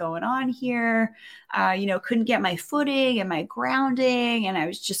ash. What's going on here? Couldn't get my footing and my grounding. And I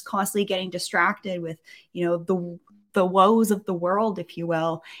was just constantly getting distracted with, the woes of the world, if you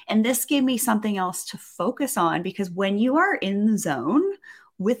will. And this gave me something else to focus on, because when you are in the zone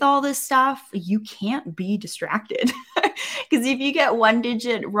with all this stuff, you can't be distracted. Because if you get one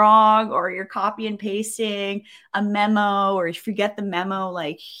digit wrong, or you're copy and pasting a memo, or if you forget the memo,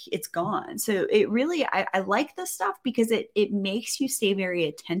 like, it's gone. So it really, I like this stuff because it makes you stay very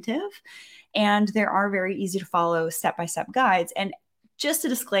attentive, and there are very easy to follow step-by-step guides. And just a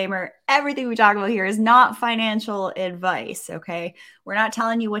disclaimer, everything we talk about here is not financial advice, okay? We're not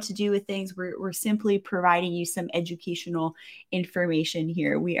telling you what to do with things. We're simply providing you some educational information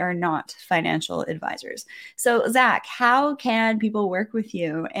here. We are not financial advisors. So, Zack, how can people work with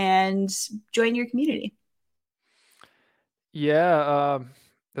you and join your community? Yeah,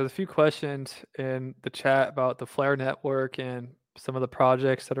 there's a few questions in the chat about the Flare Network and some of the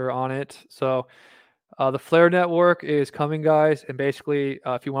projects that are on it. So the Flare Network is coming, guys, and basically,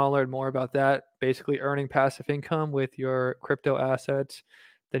 if you want to learn more about that, basically earning passive income with your crypto assets,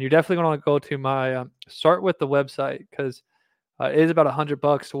 then you're definitely going to go to my start with the website, because it is about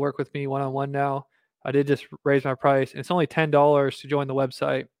 $100 to work with me one-on-one now. I did just raise my price, and it's only $10 to join the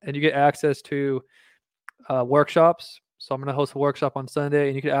website, and you get access to workshops. So I'm going to host a workshop on Sunday,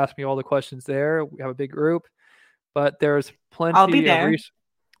 and you can ask me all the questions there. We have a big group, but there's I'll be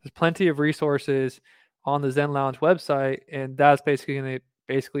plenty of resources on the Zen Lounge website, and that's basically going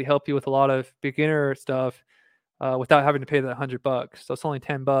to help you with a lot of beginner stuff without having to pay that $100. So it's only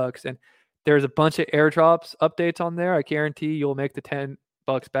 $10, and there's a bunch of airdrops updates on there. I guarantee you'll make the $10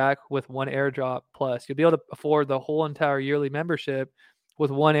 back with one airdrop. Plus, you'll be able to afford the whole entire yearly membership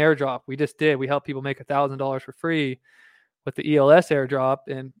with one airdrop. We help people make $1,000 for free with the ELS airdrop,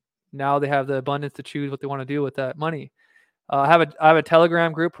 and now they have the abundance to choose what they want to do with that money. I have a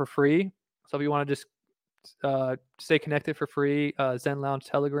Telegram group for free, so if you want to just stay connected for free, Zen Lounge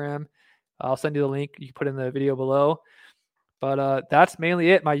Telegram, I'll send you the link. You can put in the video below. But that's mainly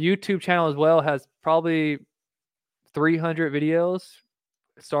it. My YouTube channel as well has probably 300 videos.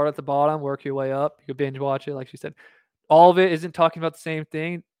 Start at the bottom, work your way up. You can binge watch it, like she said. All of it isn't talking about the same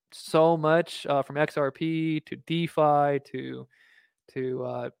thing. So much from XRP to DeFi to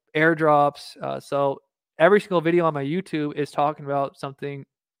airdrops. So every single video on my YouTube is talking about something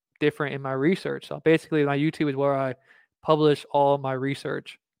different in my research. So basically, my YouTube is where I publish all my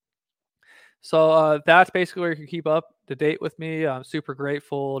research. So that's basically where you can keep up to date with me. I'm super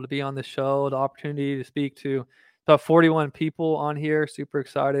grateful to be on the show, the opportunity to speak to about 41 people on here. Super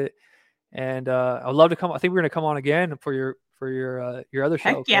excited, and I'd love to come. I think we're going to come on again for your other show.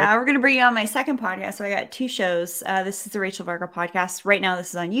 Heck yeah, we're going to bring you on my second podcast. So I got two shows. This is the Rachel Varga podcast. Right now, this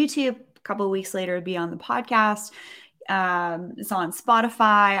is on YouTube. A couple of weeks later, it'll be on the podcast. It's on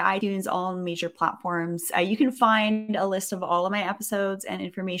Spotify, iTunes, all major platforms. You can find a list of all of my episodes and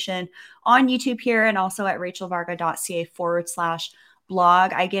information on YouTube here, and also at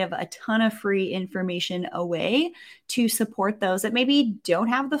rachelvarga.ca/blog. I give a ton of free information away to support those that maybe don't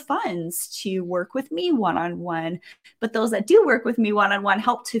have the funds to work with me one-on-one, but those that do work with me one-on-one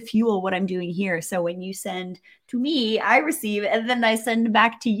help to fuel what I'm doing here. So when you send to me, I receive, and then I send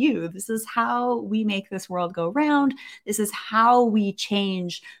back to you. This is how we make this world go round. This is how we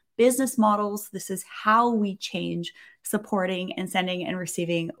change business models. This is how we change supporting and sending and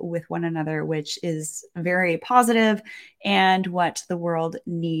receiving with one another, which is very positive and what the world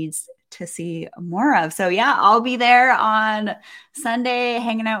needs to see more of. So yeah, I'll be there on Sunday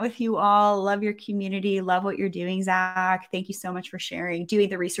hanging out with you all. Love your community. Love what you're doing, Zack. Thank you so much for sharing, doing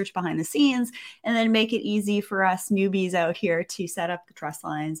the research behind the scenes, and then make it easy for us newbies out here to set up the trust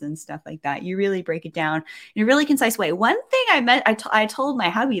lines and stuff like that. You really break it down in a really concise way. One thing I told my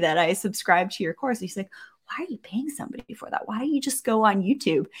hubby that I subscribed to your course. He's like, why are you paying somebody for that? Why don't you just go on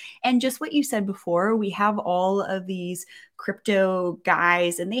YouTube? And just what you said before, we have all of these crypto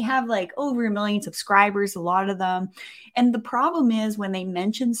guys and they have like over 1 million subscribers, a lot of them. And the problem is when they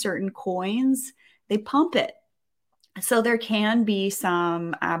mention certain coins, they pump it. So there can be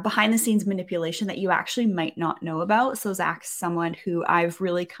some behind the scenes manipulation that you actually might not know about. So Zack's someone who I've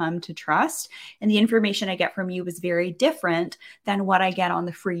really come to trust, and the information I get from you is very different than what I get on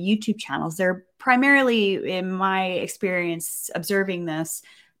the free YouTube channels. They're primarily, in my experience observing this,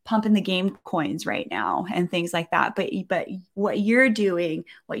 pumping the game coins right now and things like that. But what you're doing,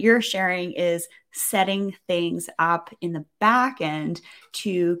 what you're sharing is setting things up in the back end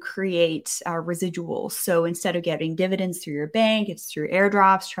to create residuals. So instead of getting dividends through your bank, it's through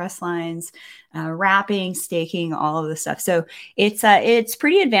airdrops, trust lines, wrapping, staking, all of this stuff. So it's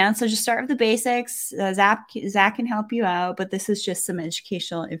pretty advanced. So just start with the basics. Zack can help you out, but this is just some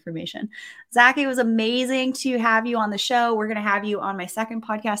educational information. Zack, it was amazing to have you on the show. We're going to have you on my second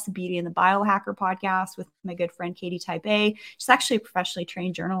podcast, the Beauty and the Biohacker podcast, with my good friend Katie Type A. She's actually a professionally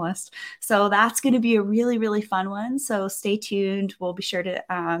trained journalist. So that's going to be a really, really fun one. So stay tuned. We'll be sure to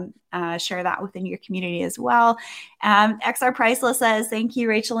share that within your community as well. XR Priceless says, thank you,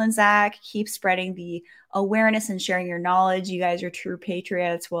 Rachel and Zack. Keep spreading the awareness and sharing your knowledge. You guys are true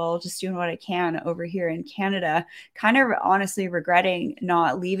patriots. Well, just doing what I can over here in Canada. Kind of honestly regretting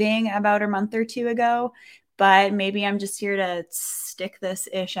not leaving about a month or two ago, but maybe I'm just here to stick this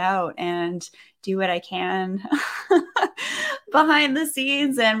ish out and do what I can behind the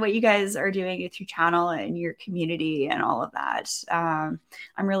scenes and what you guys are doing with your channel and your community and all of that. I'm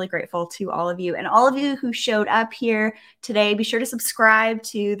really grateful to all of you and all of you who showed up here today. Be sure to subscribe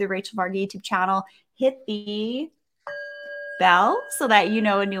to the Rachel Varga YouTube channel. Hit the bell so that you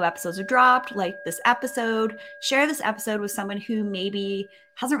know when new episodes are dropped, like this episode. Share this episode with someone who maybe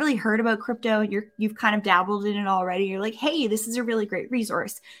hasn't really heard about crypto and you've kind of dabbled in it already. You're like, hey, this is a really great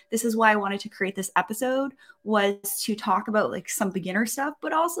resource. This is why I wanted to create this episode, was to talk about like some beginner stuff,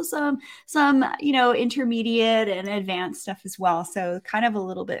 but also some intermediate and advanced stuff as well. So kind of a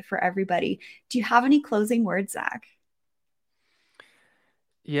little bit for everybody. Do you have any closing words, Zack?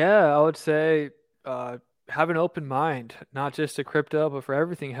 Yeah, I would say have an open mind, not just to crypto, but for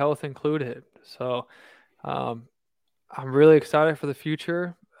everything, health included. So um, I'm really excited for the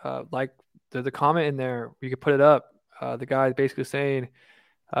future. Like there's a comment in there, you could put it up. The guy basically saying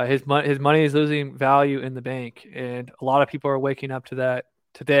his money is losing value in the bank, and a lot of people are waking up to that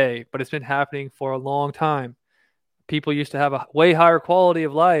today. But it's been happening for a long time. People used to have a way higher quality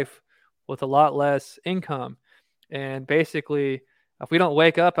of life with a lot less income, and basically, if we don't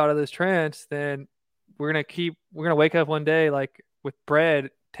wake up out of this trance, then we're gonna wake up one day like with bread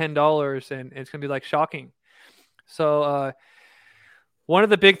 $10, and it's gonna be like shocking. So one of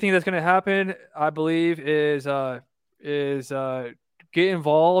the big things that's going to happen, I believe, is get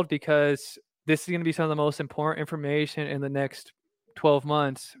involved, because this is going to be some of the most important information in the next 12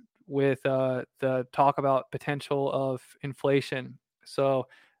 months with the talk about potential of inflation. So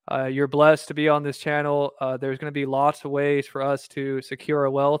you're blessed to be on this channel. There's going to be lots of ways for us to secure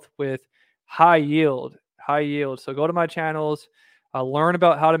our wealth with high yield. So go to my channels, learn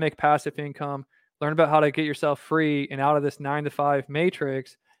about how to make passive income, learn about how to get yourself free and out of this 9 to 5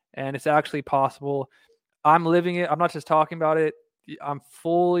 matrix. And it's actually possible. I'm living it. I'm not just talking about it. I'm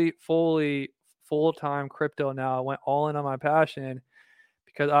fully full-time crypto now. I went all in on my passion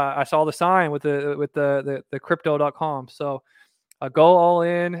because I saw the sign with the crypto.com. So go all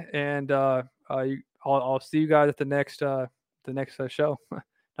in, and I'll see you guys at the next show.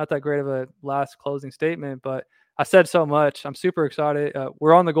 Not that great of a last closing statement, but I said so much. I'm super excited.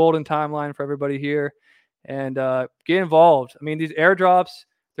 We're on the golden timeline for everybody here, and get involved. I mean, these airdrops,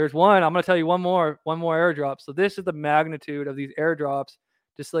 there's one, I'm going to tell you one more airdrop. So this is the magnitude of these airdrops,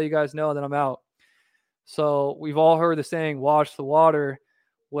 just so you guys know that I'm out. So we've all heard the saying, watch the water.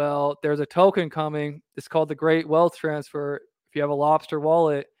 Well, there's a token coming. It's called the Great Wealth Transfer. If you have a Lobster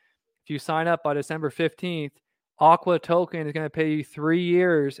wallet, if you sign up by December 15th, Aqua token is going to pay you 3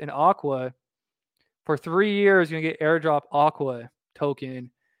 years in Aqua. For 3 years, you're going to get airdrop Aqua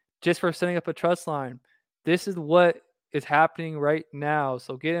token just for setting up a trust line. This is what is happening right now.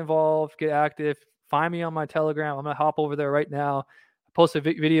 So get involved, get active. Find me on my Telegram. I'm going to hop over there right now. I post a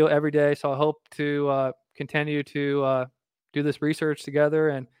video every day. So I hope to continue to do this research together,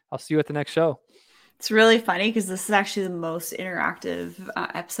 and I'll see you at the next show. It's really funny because this is actually the most interactive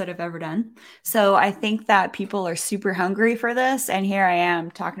episode I've ever done. So I think that people are super hungry for this. And here I am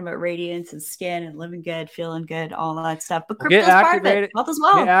talking about radiance and skin and living good, feeling good, all that stuff. But crypto's part of it, health as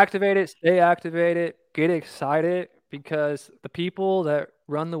well. Get activated, stay activated, get excited, because the people that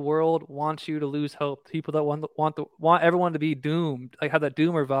run the world want you to lose hope. People that want everyone to be doomed, like have that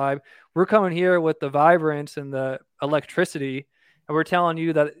doomer vibe. We're coming here with the vibrance and the electricity, and we're telling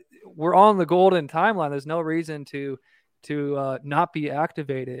you that we're on the golden timeline. There's no reason to not be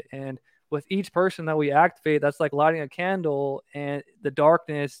activated. And with each person that we activate, that's like lighting a candle, and the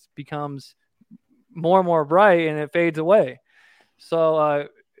darkness becomes more and more bright, and it fades away. So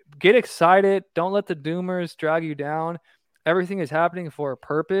get excited. Don't let the doomers drag you down. Everything is happening for a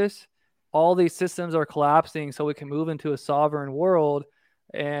purpose. All these systems are collapsing so we can move into a sovereign world.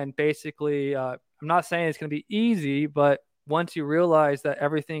 And basically, I'm not saying it's going to be easy, but once you realize that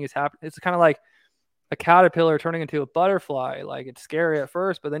everything is happening, it's kind of like a caterpillar turning into a butterfly. Like, it's scary at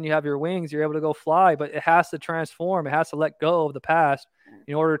first, but then you have your wings, you're able to go fly, but it has to transform. It has to let go of the past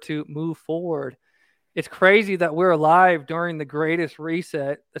in order to move forward. It's crazy that we're alive during the greatest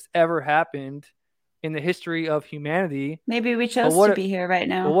reset that's ever happened in the history of humanity. Maybe we chose to be here right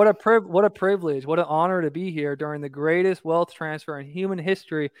now. What a privilege, what an honor to be here during the greatest wealth transfer in human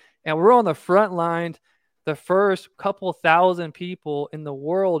history. And we're on the front line, the first couple thousand people in the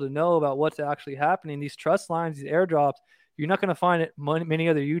world to know about what's actually happening. These trust lines, these airdrops, you're not going to find many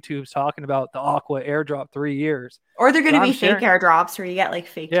other YouTubes talking about the Aqua airdrop 3 years. Or they're going to be fake airdrops where you get like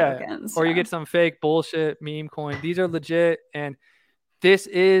fake tokens. Or you get some fake bullshit meme coin. These are legit. And this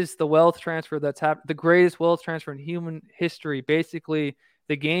is the wealth transfer that's happened, the greatest wealth transfer in human history. Basically,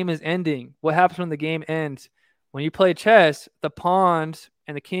 the game is ending. What happens when the game ends? When you play chess, the pawns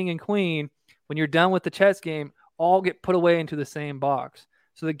and the king and queen, when you're done with the chess game, all get put away into the same box.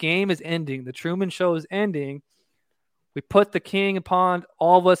 So the game is ending. The Truman Show is ending. We put the king and pawn,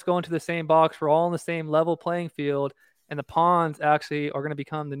 all of us go into the same box. We're all on the same level playing field. And the pawns actually are going to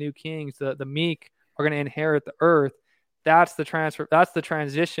become the new kings. The meek are going to inherit the earth. That's the transfer. That's the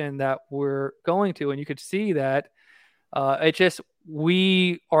transition that we're going to. And you could see that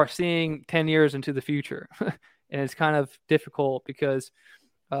we are seeing 10 years into the future. And it's kind of difficult because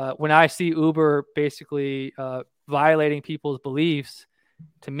when I see Uber basically violating people's beliefs,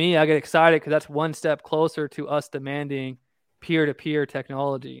 to me, I get excited because that's one step closer to us demanding peer-to-peer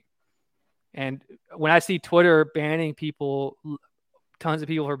technology. And when I see Twitter banning people, tons of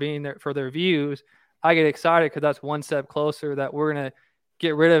people for being there for their views, I get excited because that's one step closer that we're going to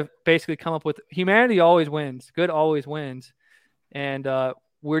get rid of, basically come up with, humanity always wins. Good always wins. And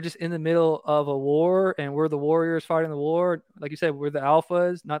we're just in the middle of a war, and we're the warriors fighting the war. Like you said, we're the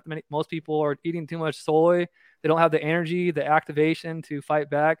alphas. Most people are eating too much soy. They don't have the energy, the activation to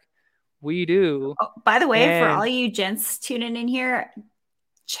fight back. We do. Oh, by the way, for all you gents tuning in here,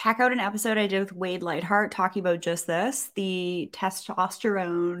 check out an episode I did with Wade Lightheart talking about just this, the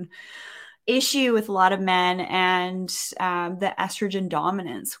testosterone issue with a lot of men and the estrogen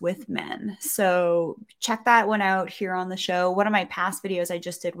dominance with men. So check that one out here on the show. One of my past videos I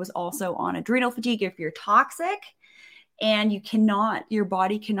just did was also on adrenal fatigue. If you're toxic and your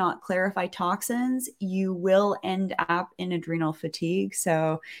body cannot clarify toxins, you will end up in adrenal fatigue.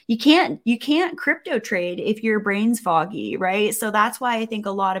 So you can't crypto trade if your brain's foggy, right? So that's why I think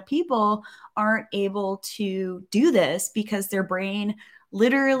a lot of people aren't able to do this, because their brain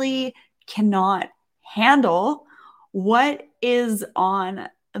literally cannot handle what is on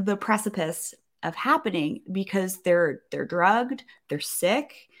the precipice of happening, because they're drugged, they're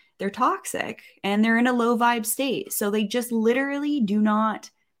sick, they're toxic, and they're in a low vibe state. So they just literally do not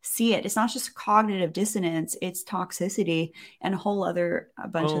see it. It's not just cognitive dissonance, it's toxicity and a whole other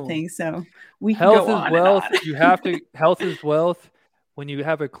bunch of things. So we can health go is on wealth. and on. You have to, health is wealth. When you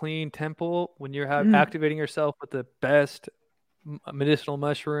have a clean temple, when you're activating yourself with the best medicinal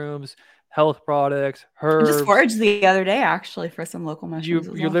mushrooms, health products, herbs. I just foraged the other day actually for some local mushrooms.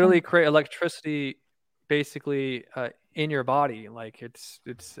 You literally create electricity basically in your body. Like it's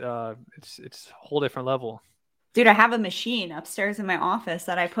a whole different level. Dude, I have a machine upstairs in my office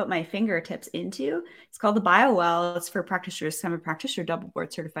that I put my fingertips into. It's called the BioWell. It's for practitioners. I'm a practitioner, double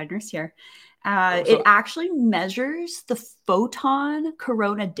board certified nurse here. It actually measures the photon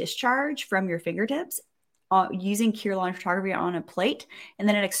corona discharge from your fingertips using Kirlian photography on a plate, and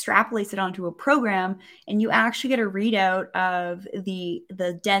then it extrapolates it onto a program, and you actually get a readout of the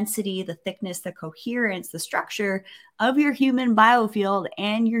density, the thickness, the coherence, the structure of your human biofield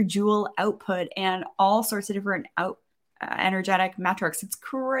and your joule output and all sorts of different energetic metrics. It's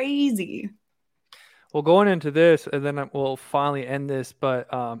crazy. Well, going into this, and then we'll finally end this, but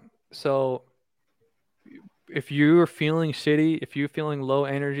so if you're feeling shitty, if you're feeling low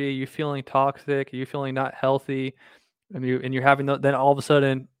energy, you're feeling toxic, you're feeling not healthy, and you're having then all of a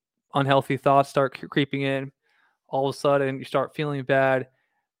sudden unhealthy thoughts start creeping in, all of a sudden you start feeling bad,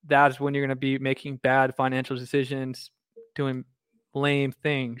 that's when you're going to be making bad financial decisions, doing lame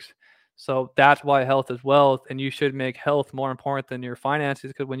things. So that's why health is wealth, and you should make health more important than your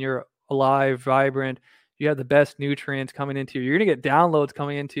finances, because when you're alive, vibrant, you have the best nutrients coming into you. You're going to get downloads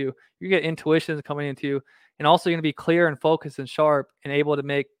coming into you. You get intuitions coming into you, and also you're going to be clear and focused and sharp and able to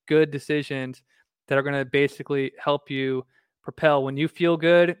make good decisions that are going to basically help you propel. When you feel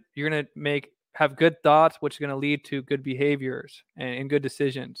good, you're going to have good thoughts, which is going to lead to good behaviors and good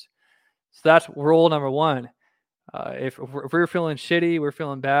decisions. So that's rule number one. If we're feeling shitty, we're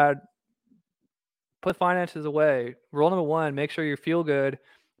feeling bad, put finances away. Rule number one, make sure you feel good,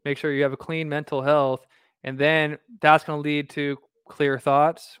 make sure you have a clean mental health, and then that's going to lead to clear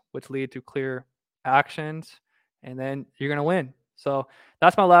thoughts, which lead to clear actions, and then you're going to win. So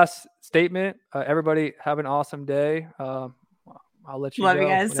that's my last statement. Everybody have an awesome day. I'll let you Love you go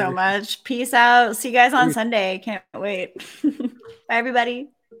guys so whenever. much. Peace out. See you guys on Peace. Sunday. Can't wait. Bye, everybody.